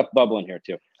some stuff bubbling here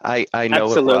too. I know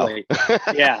absolutely. It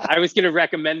well. Yeah, I was going to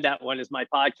recommend that one as my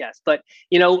podcast. But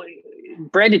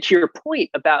Brandon, to your point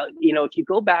about if you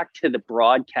go back to the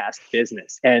broadcast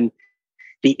business and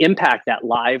the impact that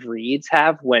live reads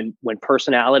have when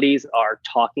personalities are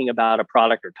talking about a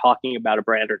product or talking about a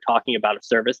brand or talking about a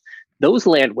service, those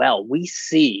land well. We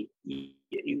see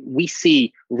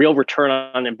real return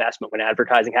on investment when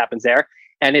advertising happens there.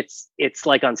 And it's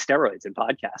like on steroids in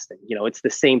podcasting. It's the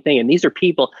same thing. And these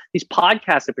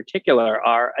podcasts in particular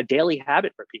are a daily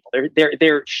habit for people.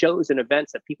 They're shows and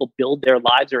events that people build their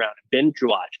lives around and binge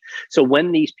watch. So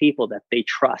when these people that they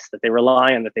trust, that they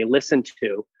rely on, that they listen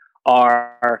to,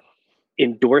 are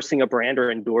endorsing a brand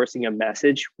or endorsing a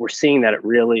message, we're seeing that it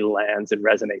really lands and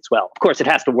resonates well. Of course, it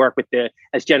has to work with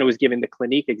as Jenna was giving the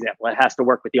Clinique example, it has to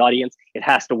work with the audience. It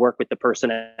has to work with the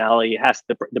personality.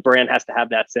 The brand has to have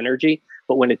that synergy.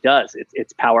 But when it does,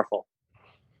 it's powerful.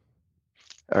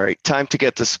 All right, time to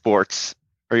get to sports.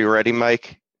 Are you ready,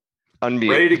 Mike?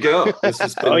 Unmute. Ready to go. This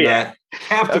has been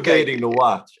captivating to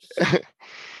watch.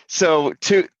 So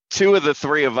two of the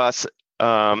three of us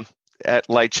at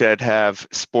Lightshed have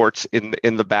sports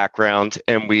in the background,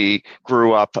 and we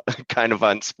grew up kind of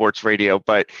on sports radio,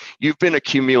 but you've been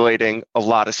accumulating a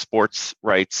lot of sports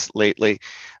rights lately.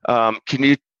 Can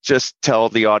you just tell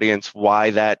the audience why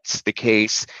that's the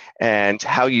case and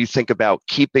how you think about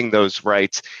keeping those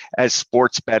rights as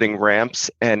sports betting ramps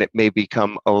and it may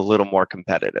become a little more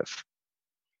competitive?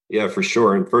 Yeah, for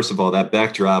sure. And first of all, that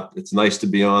backdrop, it's nice to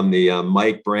be on the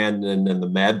Mike, Brandon, and the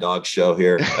Mad Dog show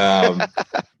here.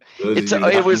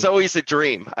 It was always a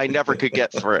dream. I never could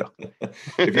get through.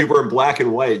 If you were in black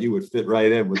and white, you would fit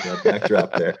right in with that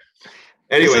backdrop there.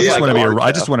 Anyway,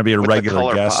 I just want to be a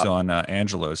regular guest on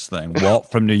Angelo's thing.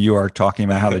 Walt from New York talking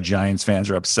about how the Giants fans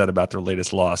are upset about their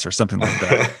latest loss or something like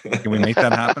that. Can we make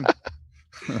that happen?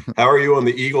 How are you on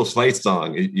the Eagles fight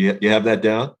song? You have that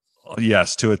down?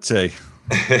 Yes, to a T.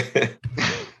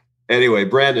 Anyway,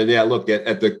 Brandon, look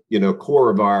at the core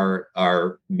of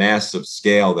our massive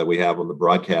scale that we have on the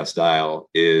broadcast dial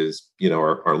is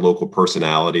our local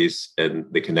personalities and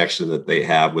the connection that they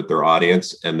have with their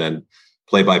audience, and then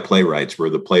play-by-play rights. We're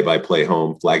the play-by-play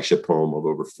flagship home of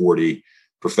over 40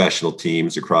 professional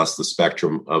teams across the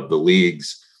spectrum of the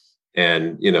leagues,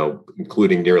 and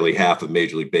including nearly half of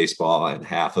Major League Baseball and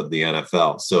half of the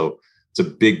NFL. So It's a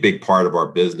big part of our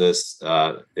business.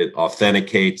 It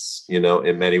authenticates,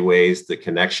 in many ways, the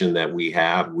connection that we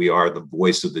have. We are the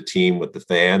voice of the team with the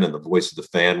fan and the voice of the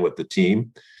fan with the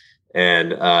team.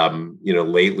 And,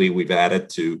 lately we've added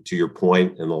to your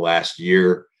point in the last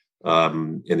year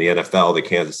in the NFL, the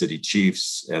Kansas City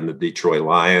Chiefs and the Detroit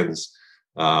Lions.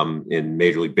 In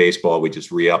Major League Baseball, we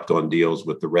just re-upped on deals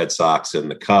with the Red Sox and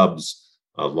the Cubs.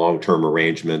 Long-term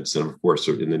arrangements, and of course,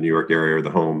 in the New York area, are the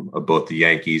home of both the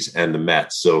Yankees and the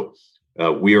Mets. So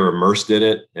we are immersed in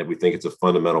it, and we think it's a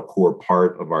fundamental core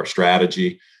part of our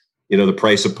strategy. The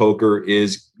price of poker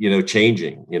is,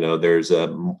 changing. There's a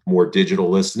more digital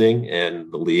listening,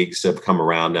 and the leagues have come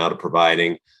around now to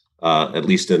providing, at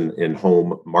least in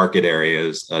home market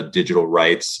areas, digital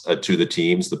rights to the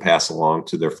teams to pass along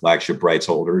to their flagship rights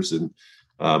holders. And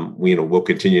we'll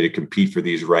continue to compete for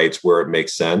these rights where it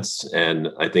makes sense. And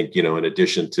I think, in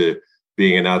addition to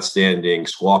being an outstanding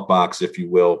squawk box, if you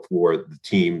will, for the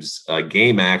team's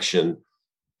game action,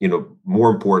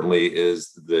 more importantly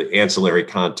is the ancillary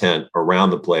content around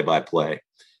the play-by-play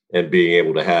and being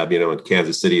able to have, in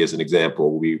Kansas City, as an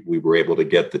example, we were able to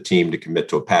get the team to commit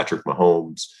to a Patrick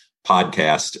Mahomes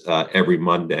podcast every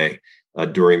Monday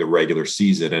during the regular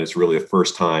season. And it's really the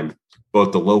first time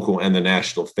both the local and the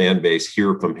national fan base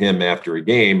hear from him after a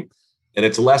game. And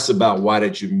it's less about why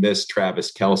did you miss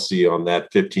Travis Kelce on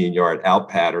that 15-yard out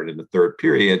pattern in the third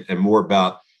period, and more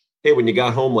about, hey, when you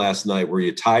got home last night, were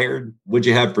you tired? What'd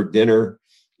you have for dinner?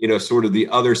 Sort of the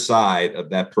other side of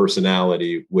that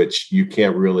personality, which you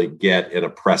can't really get in a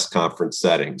press conference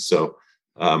setting. So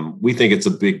we think it's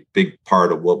a big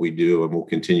part of what we do, and we'll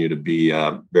continue to be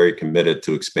very committed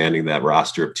to expanding that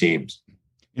roster of teams.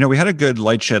 We had a good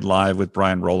Light Shed Live with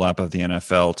Brian Rolap of the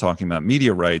NFL talking about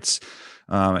media rights.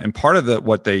 And part of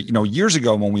what they, years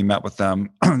ago when we met with them,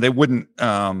 they wouldn't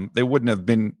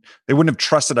have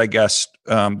trusted, I guess,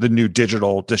 the new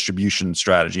digital distribution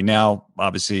strategy. Now,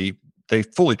 obviously, they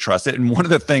fully trust it. And one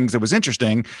of the things that was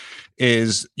interesting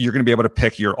is you're going to be able to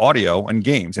pick your audio and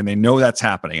games, and they know that's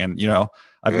happening. And,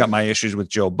 I've got my issues with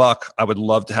Joe Buck. I would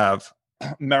love to have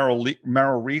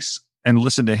Merrill Reese and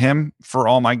listen to him for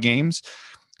all my games.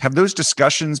 Have those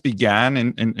discussions begun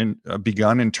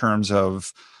in terms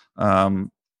of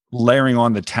layering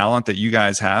on the talent that you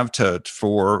guys have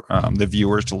for the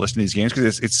viewers to listen to these games?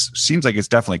 Because it seems like it's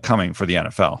definitely coming for the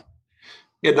NFL.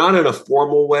 Yeah, not in a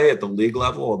formal way at the league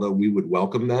level, although we would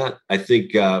welcome that. I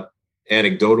think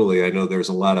anecdotally, I know there's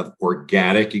a lot of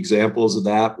organic examples of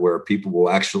that where people will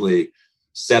actually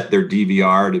set their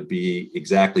DVR to be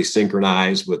exactly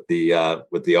synchronized with the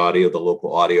audio, the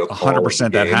local audio.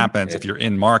 100% that happens if you're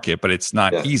in market, but it's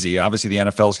not easy. Obviously, the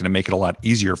NFL is going to make it a lot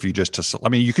easier for you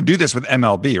you can do this with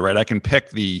MLB, right? I can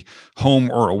pick the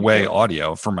home or away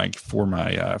audio for my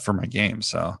game.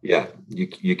 So yeah,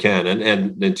 you can.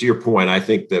 And to your point, I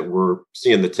think that we're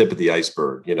seeing the tip of the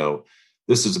iceberg.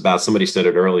 This is about, somebody said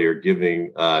it earlier,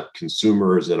 giving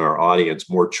consumers in our audience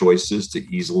more choices to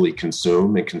easily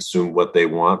consume what they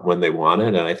want when they want it.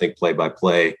 And I think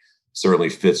play-by-play certainly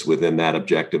fits within that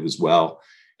objective as well.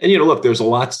 And, look, there's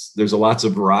lots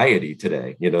of variety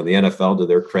today. The NFL, to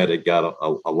their credit, got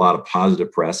a lot of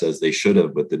positive press, as they should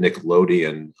have, with the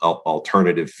Nickelodeon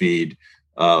alternative feed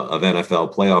of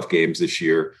NFL playoff games this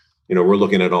year. We're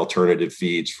looking at alternative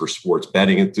feeds for sports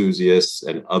betting enthusiasts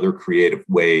and other creative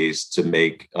ways to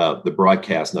make the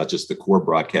broadcast, not just the core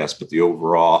broadcast, but the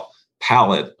overall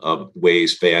palette of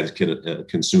ways fans can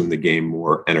consume the game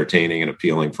more entertaining and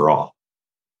appealing for all.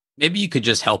 Maybe you could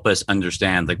just help us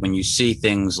understand, like, when you see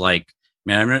things like,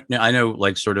 I know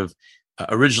like sort of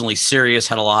originally Sirius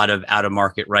had a lot of out of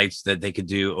market rights that they could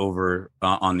do over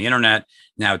on the internet.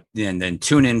 Now, and then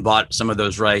TuneIn bought some of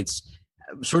those rights.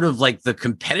 Sort of like the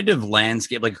competitive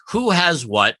landscape, like who has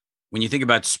what when you think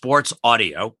about sports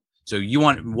audio. So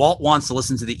Walt wants to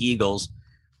listen to the Eagles.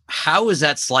 How is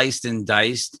that sliced and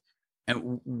diced?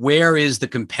 And where is the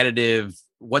competitive,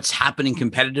 what's happening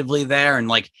competitively there? And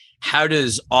like, how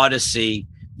does Audacy,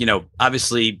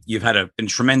 obviously you've had a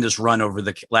tremendous run over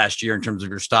the last year in terms of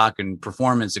your stock and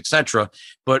performance, et cetera.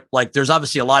 But like, there's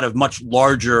obviously a lot of much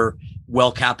larger,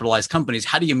 well-capitalized companies.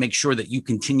 How do you make sure that you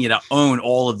continue to own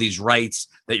all of these rights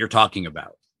that you're talking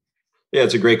about? Yeah,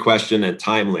 it's a great question, and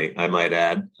timely, I might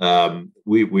add.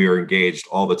 We are engaged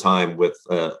all the time with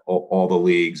all the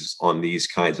leagues on these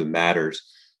kinds of matters.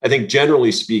 I think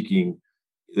generally speaking,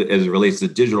 as it relates to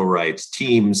digital rights,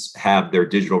 teams have their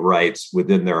digital rights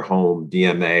within their home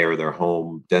DMA or their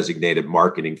home designated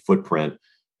marketing footprint.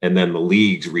 And then the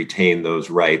leagues retain those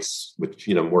rights, which,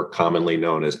 more commonly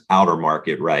known as outer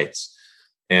market rights.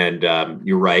 And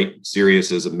you're right,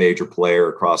 Sirius is a major player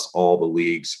across all the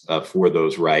leagues for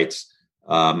those rights.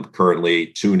 Currently,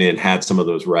 TuneIn had some of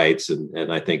those rights,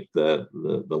 and I think the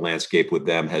landscape with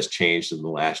them has changed in the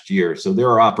last year. So there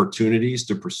are opportunities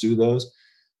to pursue those.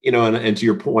 And to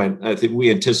your point, I think we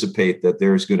anticipate that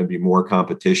there's going to be more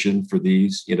competition for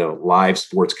these. Live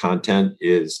sports content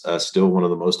is still one of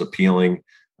the most appealing,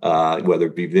 whether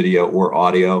it be video or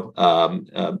audio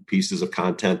pieces of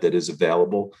content that is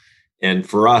available. And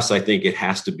for us, I think it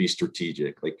has to be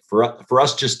strategic. Like for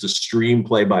us just to stream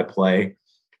play-by-play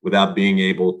without being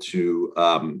able to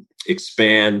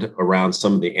expand around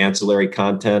some of the ancillary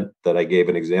content that I gave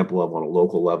an example of on a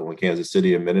local level in Kansas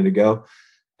City a minute ago.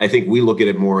 I think we look at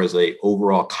it more as a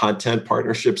overall content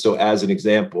partnership. So as an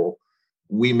example,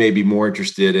 we may be more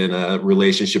interested in a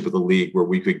relationship with a league where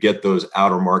we could get those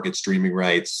outer market streaming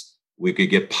rights. We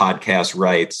could get podcast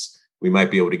rights. We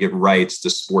might be able to get rights to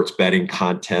sports betting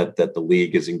content that the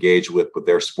league is engaged with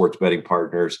their sports betting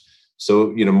partners.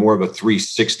 So, more of a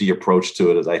 360 approach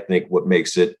to it is, I think, what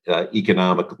makes it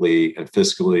economically and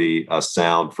fiscally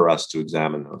sound for us to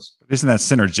examine those. Isn't that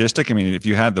synergistic? I mean, if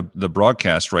you had the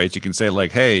broadcast rights, you can say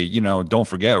like, hey, don't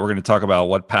forget, we're going to talk about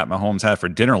what Pat Mahomes had for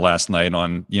dinner last night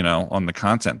on the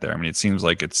content there. I mean, it seems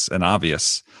like it's an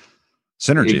obvious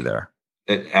synergy there.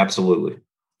 Absolutely.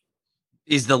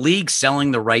 Is the league selling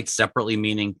the rights separately?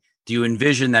 Meaning, do you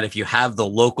envision that if you have the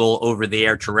local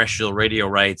over-the-air terrestrial radio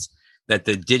rights, that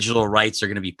the digital rights are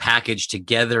going to be packaged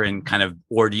together and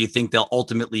or do you think they'll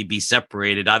ultimately be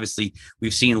separated? Obviously,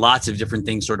 we've seen lots of different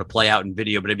things sort of play out in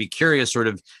video, but I'd be curious sort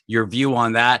of your view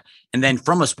on that. And then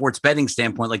from a sports betting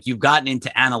standpoint, like you've gotten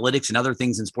into analytics and other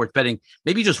things in sports betting,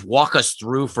 maybe just walk us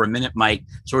through for a minute, Mike,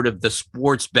 sort of the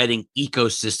sports betting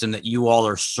ecosystem that you all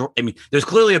are. There's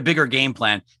clearly a bigger game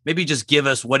plan. Maybe just give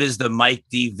us what is the Mike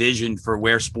D vision for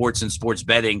where sports and sports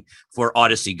betting for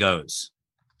Audacy goes.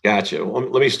 Gotcha. Well,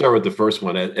 let me start with the first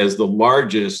one. As the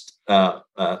largest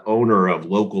owner of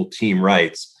local team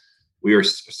rights, we are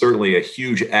certainly a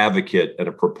huge advocate and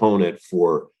a proponent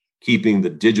for keeping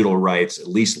the digital rights, at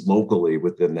least locally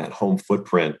within that home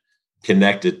footprint,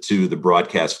 connected to the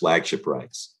broadcast flagship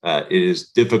rights. It is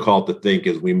difficult to think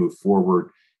as we move forward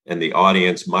and the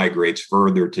audience migrates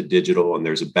further to digital and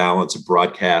there's a balance of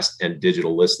broadcast and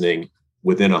digital listening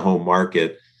within a home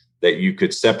market, that you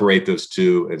could separate those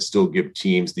two and still give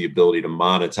teams the ability to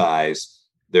monetize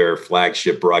their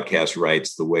flagship broadcast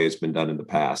rights the way it's been done in the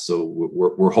past. So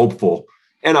we're hopeful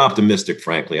and optimistic,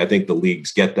 frankly. I think the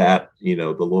leagues get that. The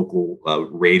local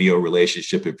radio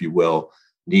relationship, if you will,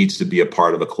 needs to be a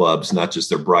part of the clubs, not just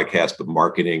their broadcast, but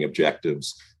marketing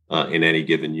objectives in any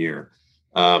given year.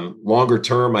 Longer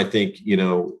term, I think,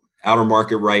 outer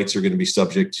market rights are going to be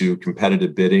subject to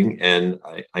competitive bidding. And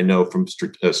I know from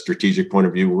a strategic point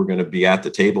of view, we're going to be at the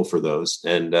table for those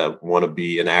and want to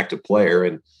be an active player.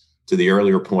 And to the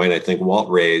earlier point, I think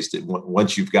Walt raised,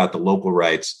 once you've got the local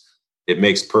rights, it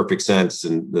makes perfect sense.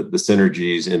 And the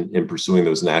synergies in pursuing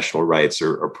those national rights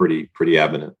are pretty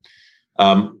evident.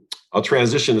 I'll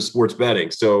transition to sports betting.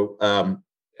 So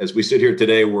as we sit here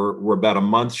today, we're about a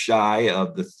month shy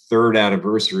of the third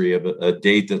anniversary of a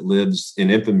date that lives in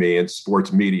infamy in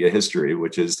sports media history,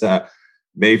 which is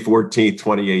May 14th,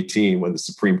 2018, when the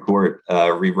Supreme Court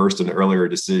reversed an earlier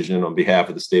decision on behalf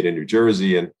of the state of New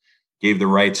Jersey and gave the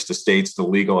rights to states to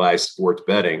legalize sports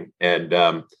betting. And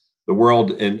the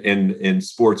world in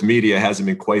sports media hasn't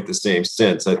been quite the same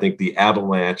since. I think the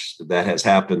avalanche that has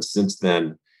happened since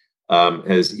then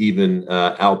has even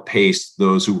outpaced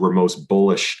those who were most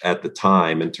bullish at the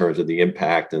time in terms of the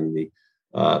impact and the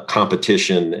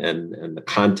competition and the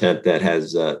content that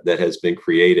has been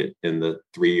created in the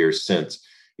 3 years since.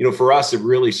 For us, it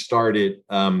really started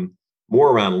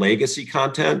more around legacy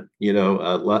content,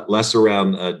 less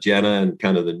around Jenna and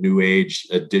kind of the new age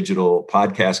digital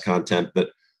podcast content. But,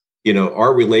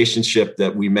 our relationship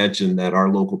that we mentioned that our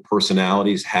local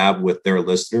personalities have with their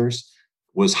listeners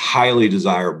was highly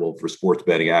desirable for sports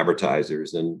betting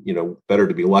advertisers. And, better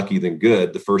to be lucky than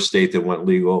good. The first state that went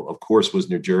legal, of course, was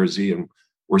New Jersey. And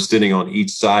we're sitting on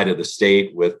each side of the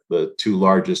state with the two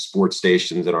largest sports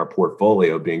stations in our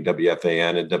portfolio being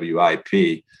WFAN and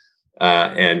WIP.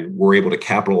 And we're able to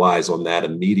capitalize on that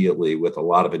immediately with a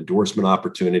lot of endorsement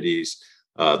opportunities.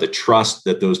 The trust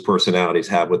that those personalities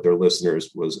have with their listeners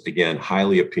was, again,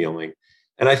 highly appealing.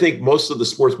 And I think most of the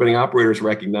sports betting operators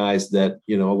recognized that,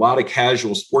 a lot of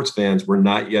casual sports fans were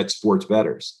not yet sports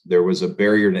bettors. There was a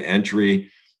barrier to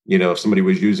entry. If somebody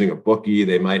was using a bookie,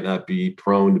 they might not be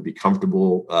prone to be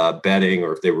comfortable betting,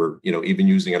 or if they were, even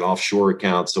using an offshore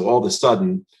account. So all of a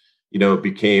sudden, it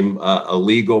became a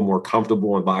legal, more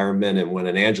comfortable environment. And when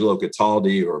an Angelo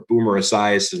Cataldi or Boomer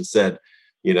Esiason said,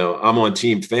 I'm on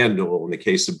Team FanDuel in the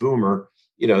case of Boomer,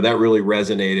 that really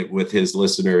resonated with his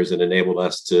listeners and enabled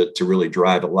us to really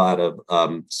drive a lot of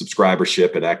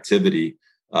subscribership and activity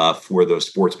for those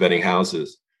sports betting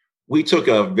houses. We took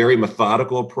a very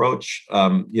methodical approach.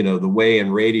 The way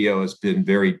in radio has been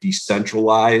very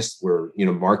decentralized, where,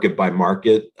 market by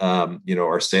market,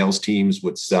 our sales teams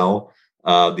would sell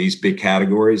these big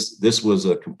categories. This was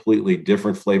a completely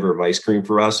different flavor of ice cream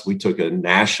for us. We took a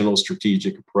national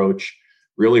strategic approach,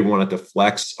 really wanted to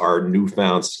flex our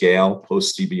newfound scale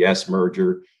post CBS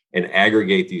merger and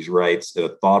aggregate these rights in a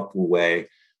thoughtful way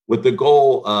with the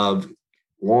goal of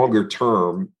longer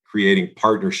term creating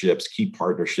key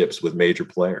partnerships with major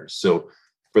players. So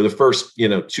for the first,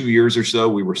 2 years or so,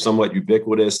 we were somewhat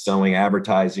ubiquitous, selling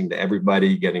advertising to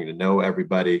everybody, getting to know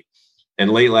everybody. And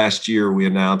late last year, we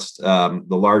announced the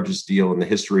largest deal in the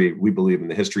history, we believe, in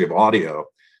the history of audio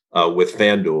with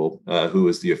FanDuel, who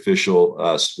is the official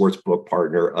sportsbook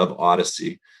partner of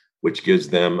Audacy, which gives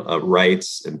them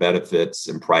rights and benefits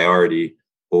and priority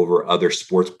over other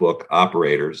sportsbook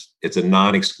operators. It's a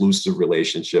non-exclusive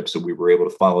relationship, so we were able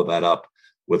to follow that up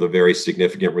with a very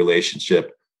significant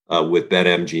relationship with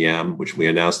BetMGM, which we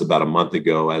announced about a month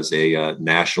ago as a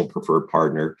national preferred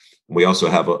partner. We also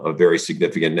have a very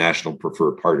significant national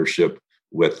preferred partnership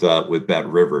with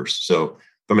BetRivers. So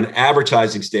from an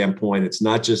advertising standpoint, it's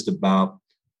not just about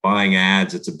buying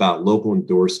ads. It's about local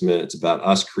endorsement. It's about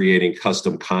us creating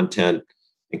custom content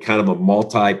and kind of a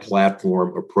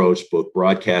multi-platform approach, both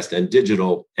broadcast and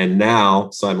digital. And now,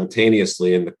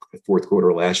 simultaneously, in the fourth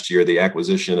quarter last year, the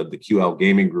acquisition of the QL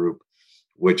Gaming Group,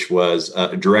 which was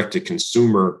a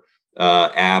direct-to-consumer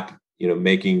app,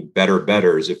 making better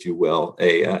bettors, if you will,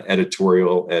 a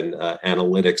editorial and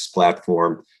analytics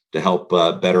platform to help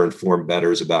better inform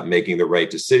bettors about making the right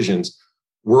decisions.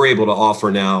 We're able to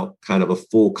offer now kind of a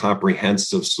full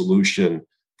comprehensive solution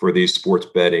for these sports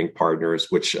betting partners,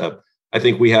 which I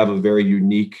think we have a very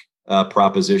unique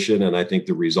proposition, and I think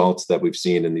the results that we've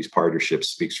seen in these partnerships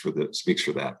speaks for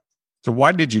that. So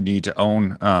why did you need to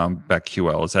own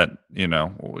BetQL? Is that,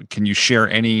 can you share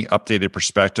any updated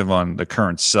perspective on the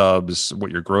current subs,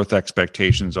 what your growth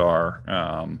expectations are,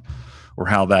 or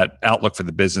how that outlook for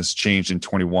the business changed in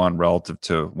 21 relative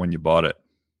to when you bought it?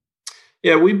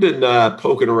 Yeah, we've been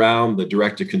poking around the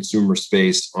direct-to-consumer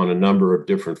space on a number of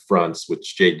different fronts,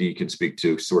 which JD can speak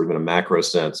to sort of in a macro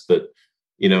sense. But,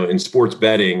 in sports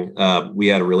betting, we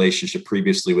had a relationship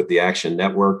previously with the Action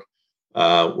Network,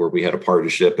 where we had a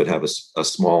partnership and have a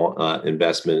small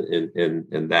investment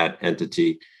in that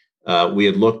entity. We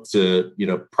had looked to,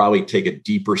 probably take a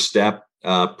deeper step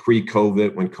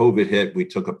pre-COVID. When COVID hit, we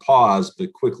took a pause,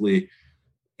 but quickly,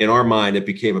 in our mind, it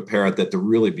became apparent that to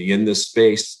really be in this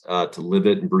space, to live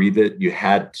it and breathe it, you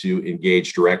had to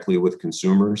engage directly with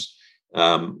consumers.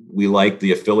 We like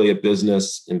the affiliate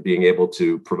business and being able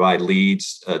to provide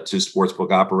leads to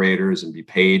sportsbook operators and be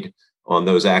paid on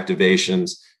those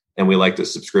activations. And we like the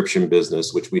subscription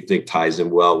business, which we think ties in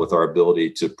well with our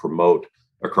ability to promote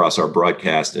across our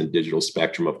broadcast and digital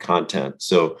spectrum of content.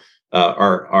 So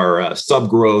our sub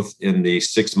growth in the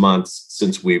 6 months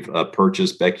since we've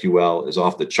purchased BetQL is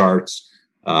off the charts.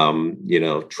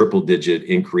 Triple digit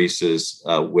increases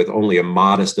with only a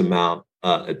modest amount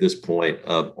at this point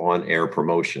of on-air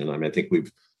promotion. I think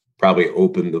we've probably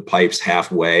opened the pipes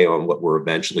halfway on what we're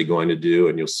eventually going to do,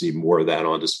 and you'll see more of that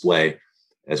on display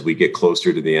as we get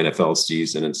closer to the NFL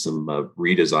season and some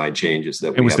redesign changes that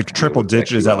we have. And was the triple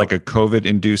digit, is that like a COVID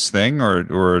induced thing,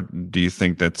 or do you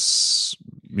think that's,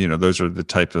 those are the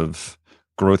type of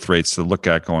growth rates to look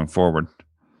at going forward?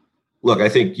 Look, I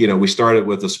think, we started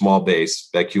with a small base.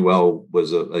 BetQL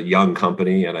was a young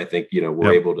company, and I think,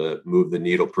 we're able to move the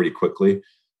needle pretty quickly.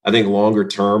 I think longer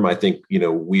term,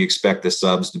 we expect the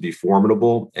subs to be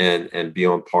formidable and be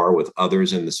on par with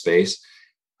others in the space.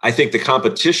 I think the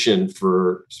competition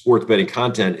for sports betting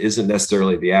content isn't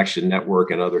necessarily the Action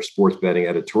Network and other sports betting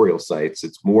editorial sites.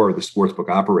 It's more the sportsbook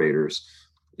operators.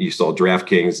 You saw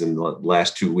DraftKings in the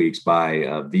last 2 weeks buy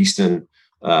VSiN.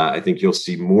 I think you'll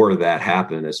see more of that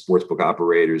happen as sportsbook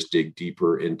operators dig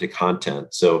deeper into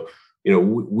content. So,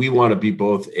 we want to be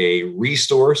both a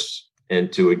resource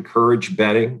and to encourage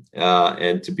betting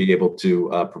and to be able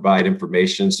to provide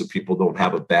information so people don't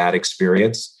have a bad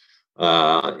experience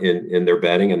in their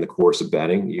betting, in the course of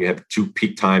betting. You have 2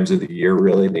 peak times of the year,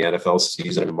 really, in the NFL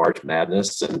season and March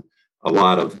Madness, and a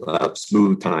lot of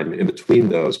smooth time in between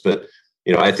those. But,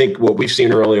 I think what we've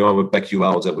seen early on with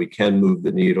BetQL is that we can move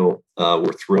the needle.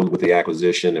 We're thrilled with the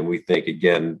acquisition, and we think,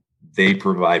 again, they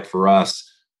provide for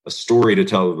us a story to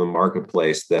tell to the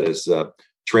marketplace that is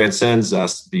transcends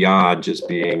us beyond just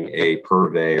being a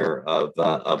purveyor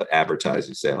of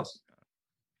advertising sales.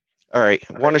 All right.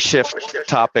 I want to shift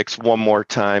topics one more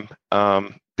time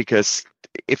because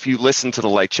if you listen to the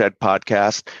Light Shed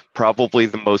podcast, probably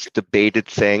the most debated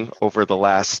thing over the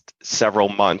last several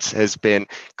months has been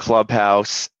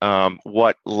Clubhouse,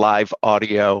 what live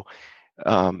audio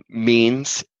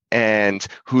means, and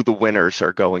who the winners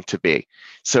are going to be.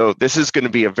 So this is going to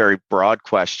be a very broad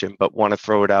question, but want to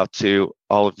throw it out to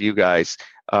all of you guys.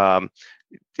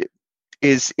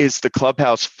 Is the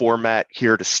Clubhouse format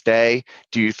here to stay?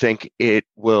 Do you think it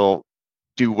will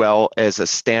do well as a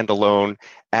standalone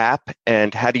app?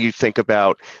 And how do you think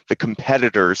about the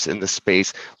competitors in the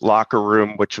space? Locker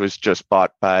Room, which was just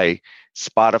bought by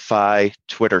Spotify,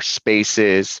 Twitter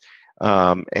Spaces,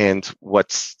 and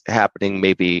what's happening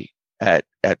maybe at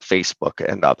Facebook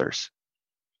and others?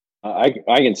 I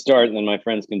can start, and then my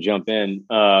friends can jump in.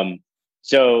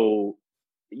 So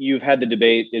you've had the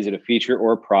debate: is it a feature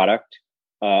or a product?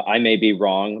 I may be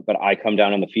wrong, but I come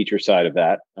down on the feature side of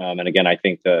that. And again, I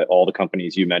think that all the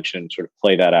companies you mentioned sort of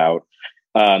play that out.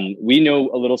 We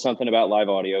know a little something about live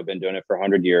audio, been doing it for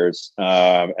 100 years.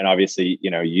 And obviously,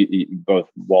 you both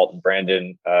Walt and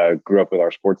Brandon grew up with our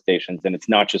sports stations, and it's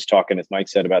not just talking, as Mike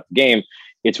said, about the game.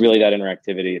 It's really that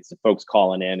interactivity. It's the folks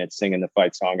calling in, it's singing the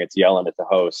fight song, it's yelling at the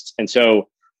hosts. And so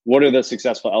what are the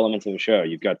successful elements of the show?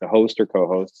 You've got the host or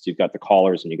co-hosts, you've got the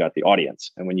callers, and you've got the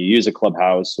audience. And when you use a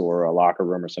Clubhouse or a Locker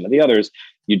Room or some of the others,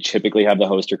 you typically have the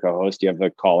host or co-host, you have the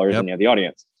callers, and you have the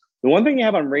audience. The one thing you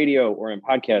have on radio or in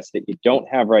podcasts that you don't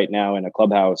have right now in a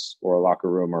Clubhouse or a Locker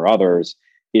Room or others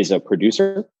is a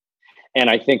producer. And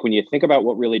I think when you think about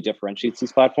what really differentiates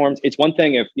these platforms, it's one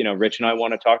thing if, Rich and I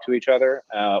want to talk to each other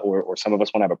or some of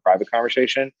us want to have a private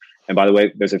conversation. And by the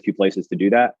way, there's a few places to do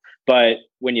that. But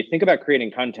when you think about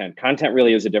creating content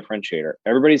really is a differentiator.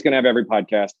 Everybody's going to have every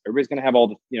podcast. Everybody's going to have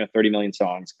all the 30 million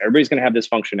songs. Everybody's going to have this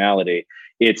functionality.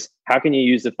 It's how can you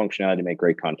use the functionality to make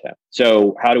great content?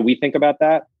 So how do we think about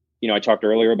that? I talked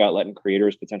earlier about letting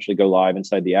creators potentially go live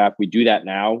inside the app. We do that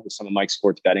now with some of Mike's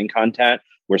sports betting content,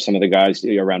 where some of the guys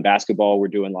around basketball, we're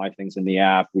doing live things in the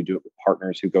app. We do it with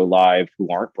partners who go live, who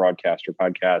aren't broadcast or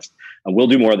podcast. And we'll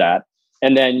do more of that.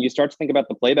 And then you start to think about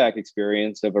the playback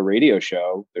experience of a radio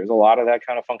show. There's a lot of that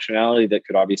kind of functionality that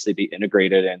could obviously be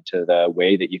integrated into the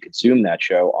way that you consume that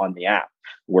show on the app.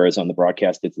 Whereas on the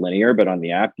broadcast, it's linear, but on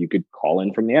the app, you could call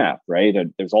in from the app, right?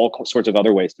 There's all sorts of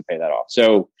other ways to pay that off.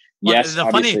 So yes,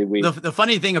 the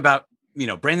funny thing about,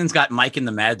 Brandon's got Mike and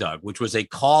the Mad Dog, which was a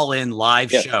call-in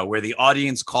live show where the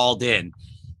audience called in.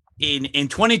 In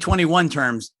 2021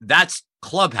 terms, that's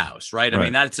Clubhouse, right? I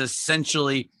mean, that's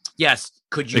essentially, yes.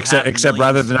 Could you except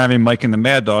rather than having Mike and the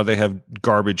Mad Dog, they have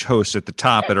garbage hosts at the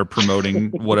top that are promoting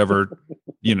whatever,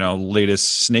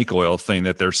 latest snake oil thing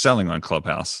that they're selling on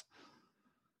Clubhouse.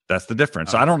 That's the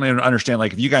difference. So I don't even understand,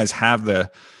 like, if you guys have the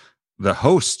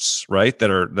hosts, right, that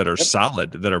are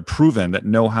solid, that are proven, that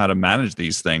know how to manage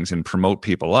these things and promote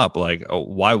people up, like,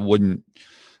 why wouldn't,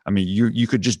 I mean, you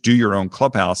could just do your own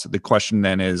Clubhouse. The question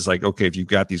then is like, okay, if you've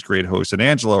got these great hosts at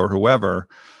Angelo or whoever,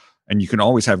 and you can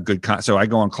always have good content. So I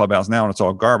go on Clubhouse now and it's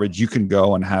all garbage. You can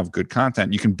go and have good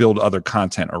content. You can build other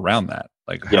content around that.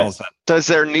 Like, how is that? Does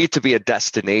there need to be a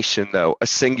destination though? A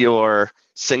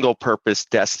single purpose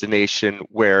destination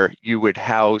where you would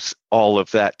house all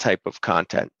of that type of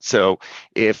content. So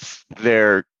if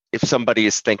somebody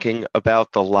is thinking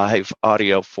about the live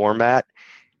audio format,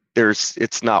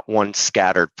 it's not one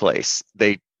scattered place.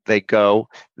 They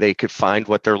could find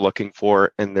what they're looking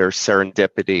for, and there's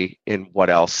serendipity in what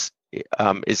else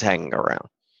is hanging around.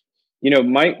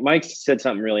 Mike said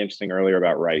something really interesting earlier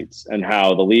about rights and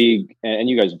how the league, and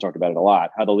you guys have talked about it a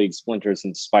lot, how the league splinters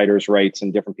and spiders rights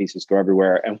and different pieces go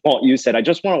everywhere. And Walt, you said, I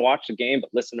just want to watch the game, but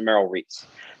listen to Merrill Reese.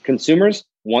 Consumers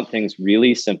want things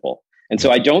really simple. And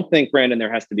so I don't think, Brandon,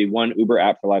 there has to be one Uber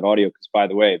app for live audio, because, by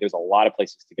the way, there's a lot of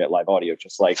places to get live audio,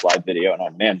 just like live video and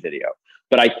on-demand video.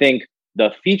 But I think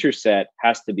the feature set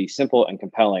has to be simple and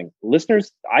compelling.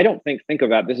 Listeners, I don't think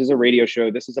about this is a radio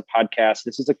show. This is a podcast.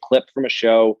 This is a clip from a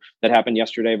show that happened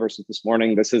yesterday versus this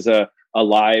morning. This is a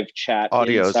live chat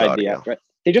inside the app. Right?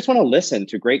 They just want to listen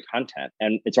to great content.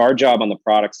 And it's our job on the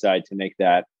product side to make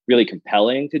that really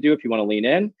compelling to do if you want to lean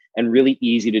in, and really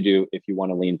easy to do if you want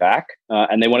to lean back.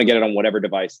 And they want to get it on whatever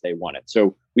device they want it.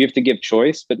 So we have to give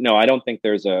choice. But no, I don't think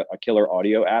there's a killer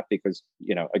audio app, because,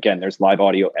 again, there's live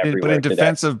audio everywhere. But in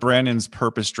defense of Brandon's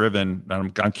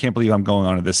purpose-driven, I can't believe I'm going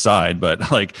on to this side,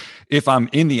 but like, if I'm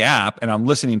in the app and I'm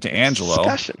listening to Angelo,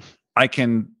 discussion, I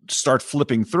can start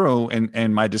flipping through and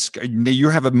you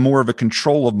have more of a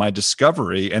control of my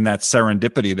discovery and that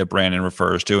serendipity that Brandon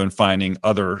refers to, and finding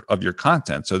other of your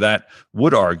content. So that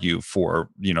would argue for,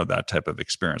 that type of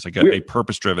experience, like a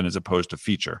purpose-driven as opposed to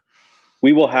feature.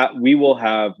 We will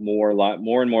have more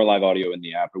and more live audio in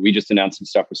the app. But we just announced some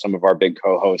stuff with some of our big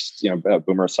co-hosts,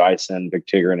 Boomer Esiason, Big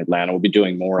Tigger in Atlanta. We'll be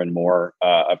doing more and more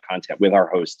of content with our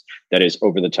hosts that is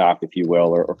over the top, if you will,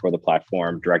 or for the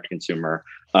platform, direct consumer.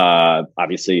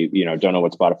 Obviously, don't know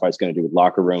what Spotify is going to do with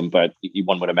Locker Room, but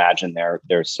one would imagine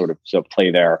there's sort of play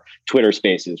there. Twitter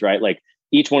Spaces, right? Like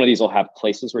each one of these will have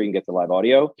places where you can get the live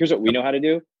audio. Here's what we know how to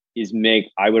do: is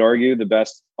make, I would argue, the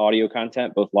best audio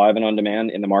content, both live and on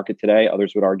demand, in the market today.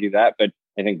 Others would argue that, but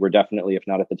I think we're definitely, if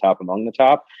not at the top, among the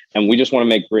top. And we just want to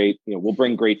make great, we'll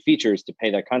bring great features to pay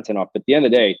that content off. But at the end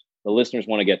of the day, the listeners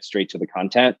want to get straight to the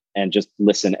content and just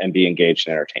listen and be engaged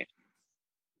and entertained.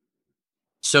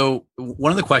 So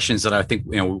one of the questions that I think,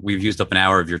 we've used up an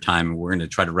hour of your time. We're going to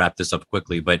try to wrap this up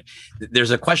quickly, but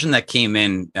there's a question that came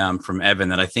in from Evan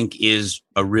that I think is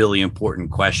a really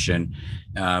important question,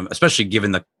 especially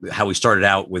given how we started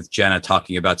out with Jenna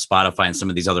talking about Spotify and some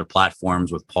of these other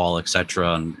platforms with Paul, et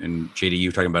cetera. And JD,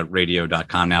 you talking about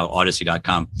radio.com, now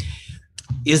Audacy.com.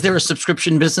 Is there a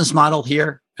subscription business model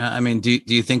here? Do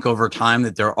you think over time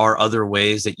that there are other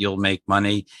ways that you'll make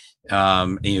money?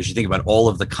 As you think about all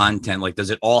of the content, like, does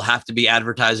it all have to be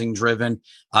advertising driven?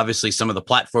 Obviously, some of the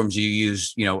platforms you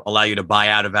use, allow you to buy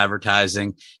out of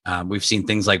advertising. We've seen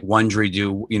things like Wondery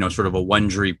do, sort of a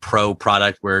Wondery Pro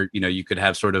product where, you could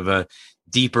have sort of a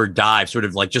deeper dive, sort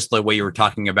of like just the way you were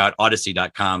talking about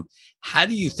Audacy.com. How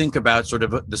do you think about sort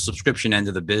of the subscription end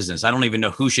of the business? I don't even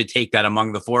know who should take that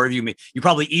among the four of you. You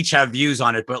probably each have views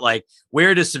on it, but like,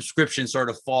 where does subscription sort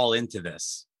of fall into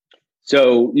this?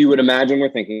 So you would imagine we're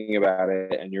thinking about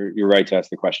it, and you're right to ask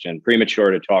the question.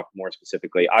 Premature to talk more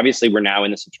specifically. Obviously, we're now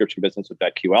in the subscription business with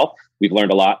BetQL. We've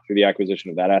learned a lot through the acquisition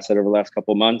of that asset over the last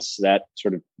couple of months. That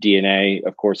sort of DNA,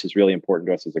 of course, is really important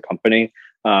to us as a company.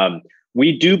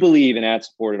 We do believe in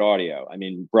ad-supported audio.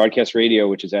 Broadcast radio,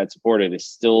 which is ad-supported, is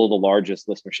still the largest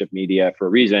listenership media for a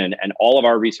reason. And all of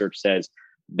our research says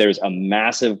there's a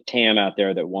massive TAM out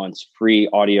there that wants free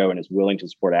audio and is willing to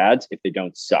support ads if they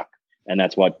don't suck. And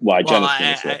that's why Jenna's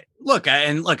doing this.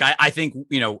 I think,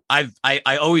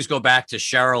 I always go back to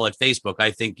Cheryl at Facebook.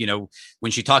 I think,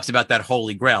 when she talks about that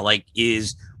holy grail,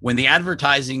 is when the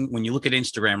advertising, when you look at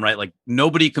Instagram, right? Like,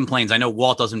 nobody complains. I know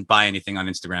Walt doesn't buy anything on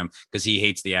Instagram because he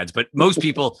hates the ads, but most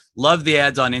people love the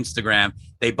ads on Instagram.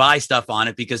 They buy stuff on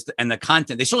it and the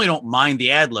content, they certainly don't mind the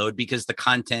ad load because the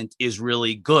content is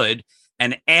really good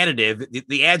and additive.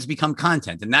 The ads become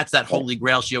content. And that's that holy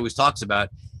grail she always talks about.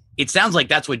 It sounds like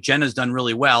that's what Jenna's done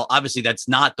really well. Obviously, that's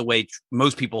not the way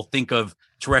most people think of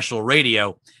terrestrial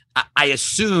radio. I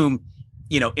assume,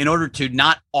 in order to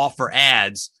not offer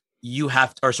ads,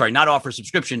 not offer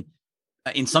subscription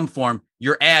in some form,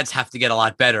 your ads have to get a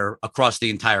lot better across the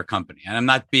entire company. And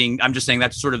I'm just saying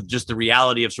that's sort of just the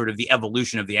reality of sort of the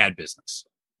evolution of the ad business.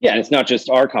 Yeah, and it's not just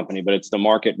our company, but it's the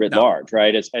market writ large,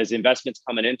 right? As investments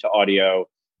coming into audio,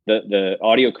 the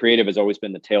audio creative has always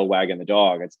been the tail wagging the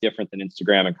dog. It's different than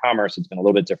Instagram and commerce. It's been a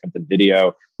little bit different than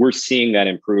video. We're seeing that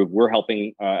improve. We're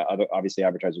helping other obviously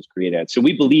advertisers create ads. So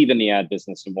we believe in the ad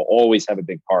business and we'll always have a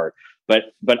big part.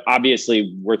 But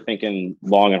obviously we're thinking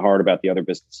long and hard about the other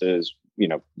businesses.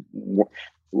 On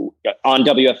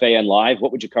WFAN Live,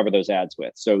 what would you cover those ads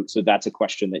with? So that's a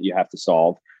question that you have to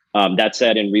solve. That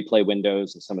said, in replay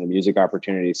windows and some of the music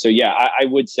opportunities. So yeah, I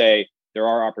would say there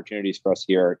are opportunities for us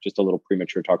here. Just a little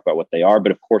premature to talk about what they are,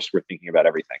 but of course we're thinking about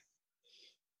everything.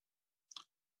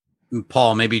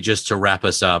 Paul, maybe just to wrap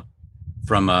us up,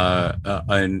 from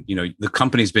the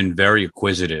company's been very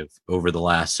acquisitive over the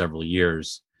last several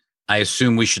years. I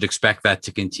assume we should expect that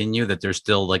to continue. That there's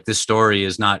still, like, this story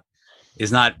is not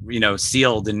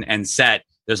sealed and set.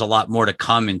 There's a lot more to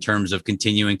come in terms of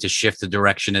continuing to shift the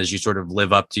direction as you sort of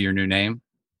live up to your new name.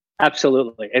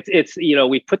 Absolutely. It's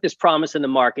we put this promise in the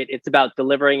market. It's about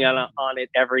delivering on it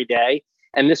every day.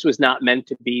 And this was not meant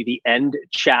to be the end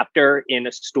chapter in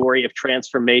a story of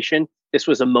transformation. This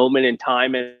was a moment in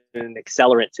time and an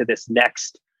accelerant to this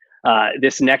next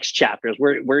chapter.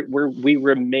 We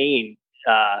remain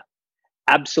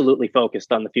absolutely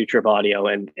focused on the future of audio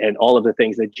and all of the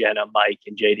things that Jenna, Mike,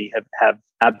 and JD have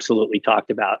absolutely talked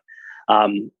about,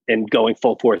 and going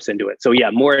full force into it. So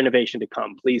yeah, more innovation to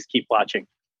come. Please keep watching.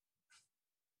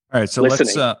 All right, so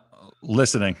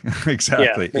listening.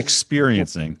 Exactly. Yeah.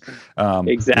 Experiencing.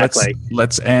 Exactly.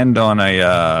 Let's end on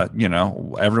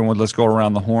everyone, let's go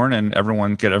around the horn and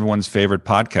get everyone's favorite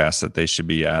podcast that they should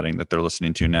be adding that they're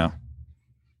listening to now.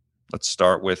 Let's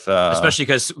start with especially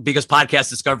because podcast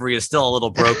discovery is still a little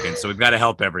broken, so we've got to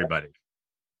help everybody.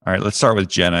 All right, let's start with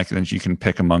Jenna, and then you can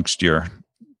pick amongst your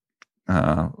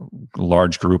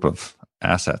large group of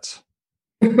assets.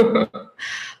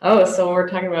 Oh, so we're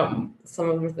talking about some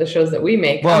of the shows that we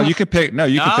make. Well, you could pick. No,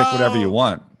 you can pick whatever you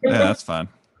want. Yeah, that's fine.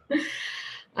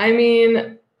 I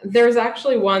mean, there's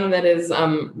actually one that is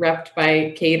repped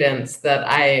by Cadence that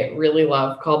I really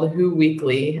love called Who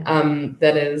Weekly.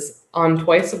 That is on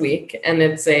twice a week, and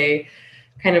it's a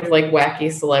kind of like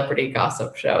wacky celebrity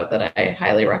gossip show that I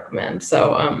highly recommend.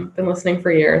 So been listening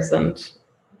for years and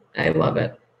I love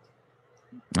it.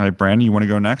 All right, Brandon, you want to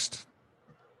go next?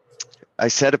 I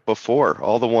said it before,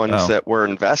 all the ones that we're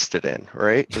invested in,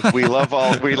 right? We love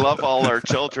all our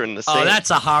children the same. Oh, that's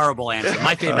a horrible answer.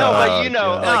 My favorite. No, but you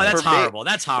know, no, like that's horrible.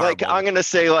 That's horrible. Like I'm going to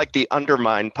say like the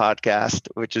Undermine podcast,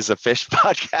 which is a fish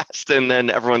podcast, and then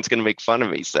everyone's going to make fun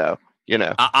of me. So, you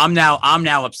know, I'm now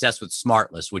obsessed with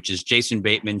Smartless, which is Jason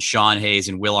Bateman, Sean Hayes,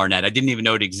 and Will Arnett. I didn't even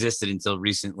know it existed until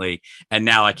recently, and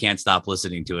now I can't stop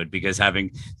listening to it because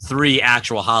having three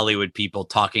actual Hollywood people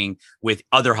talking with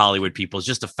other Hollywood people is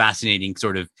just a fascinating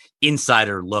sort of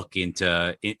insider look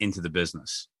into the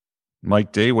business.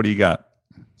 Mike D, what do you got?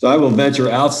 So I will venture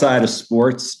outside of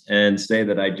sports and say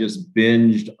that I just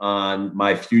binged on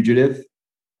My Fugitive.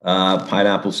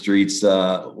 Pineapple Street's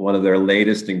one of their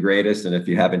latest and greatest, and if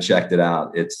you haven't checked it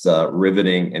out, it's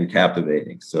riveting and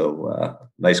captivating. So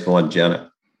nice going,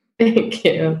 Jenna. Thank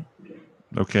you.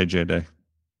 Okay, J-Day.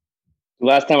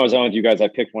 Last time I was on with you guys, I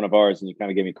picked one of ours, and you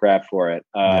kind of gave me crap for it.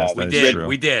 Yes,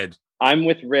 we did. I'm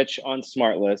with Rich on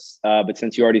Smartless, but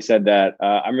since you already said that,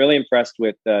 I'm really impressed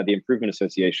with the Improvement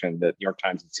Association that New York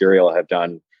Times and Serial have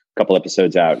done a couple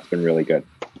episodes out. It's been really good.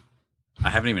 I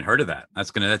haven't even heard of that.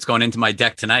 That's going into my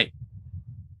deck tonight.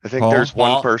 I think there's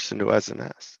one person who hasn't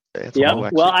asked. Yeah.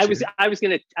 Well, I was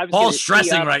gonna. Paul's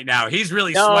stressing right now. He's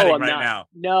really sweating now.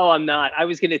 No, I'm not. I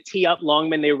was gonna tee up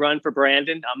Longman. They run for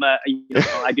Brandon.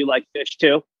 I do like Fish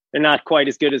too. They're not quite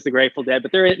as good as the Grateful Dead,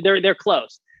 but they're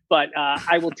close. But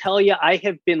I will tell you, I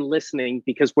have been listening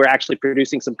because we're actually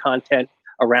producing some content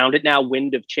around it now.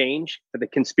 Wind of Change for the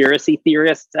conspiracy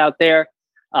theorists out there.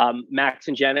 Max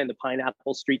and Jenna and the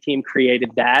Pineapple Street team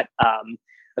created that,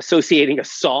 associating a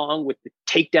song with the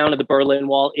takedown of the Berlin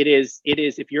Wall. It is,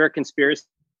 if you're a conspiracy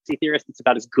theorist, it's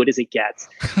about as good as it gets.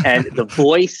 And the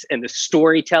voice and the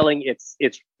storytelling,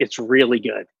 it's really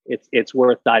good. It's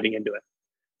worth diving into it.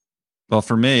 Well,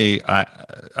 for me,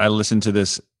 I listen to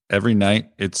this every night.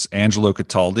 It's Angelo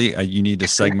Cataldi. You need to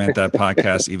segment that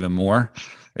podcast even more.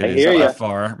 I hear you.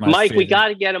 Far Mike, favorite. we got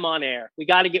to get him on air. We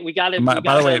got to.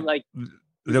 By the way,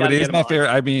 it is my favorite.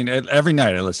 I mean, every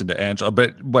night I listen to Angelo,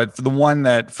 but for the one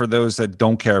that, for those that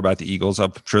don't care about the Eagles,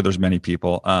 I'm sure there's many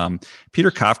people.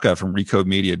 Peter Kafka from Recode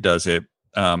Media does it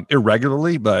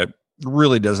irregularly, but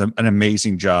really does an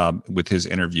amazing job with his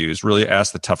interviews. Really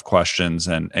asks the tough questions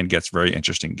and gets very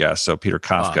interesting guests. So Peter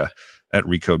Kafka at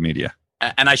Recode Media.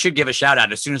 And I should give a shout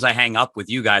out. As soon as I hang up with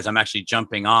you guys, I'm actually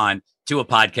jumping on to a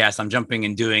podcast. I'm jumping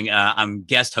and doing, I'm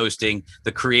guest hosting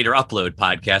the Creator Upload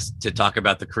podcast to talk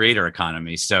about the creator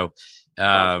economy. So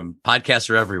podcasts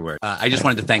are everywhere. I just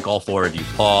wanted to thank all four of you,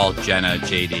 Paul, Jenna,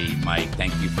 JD, Mike.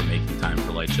 Thank you for making time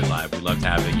for Light Shed Live. We loved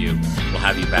having you. We'll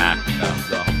have you back.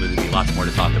 Hopefully there'll be lots more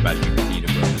to talk about as you continue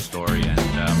to grow the story.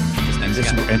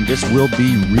 And this will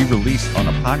be re-released on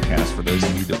a podcast for those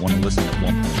of you that want to listen at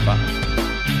 1.5.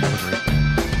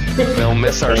 They'll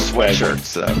miss our sweatshirts.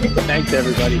 So. Thanks,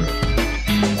 everybody.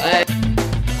 Bye.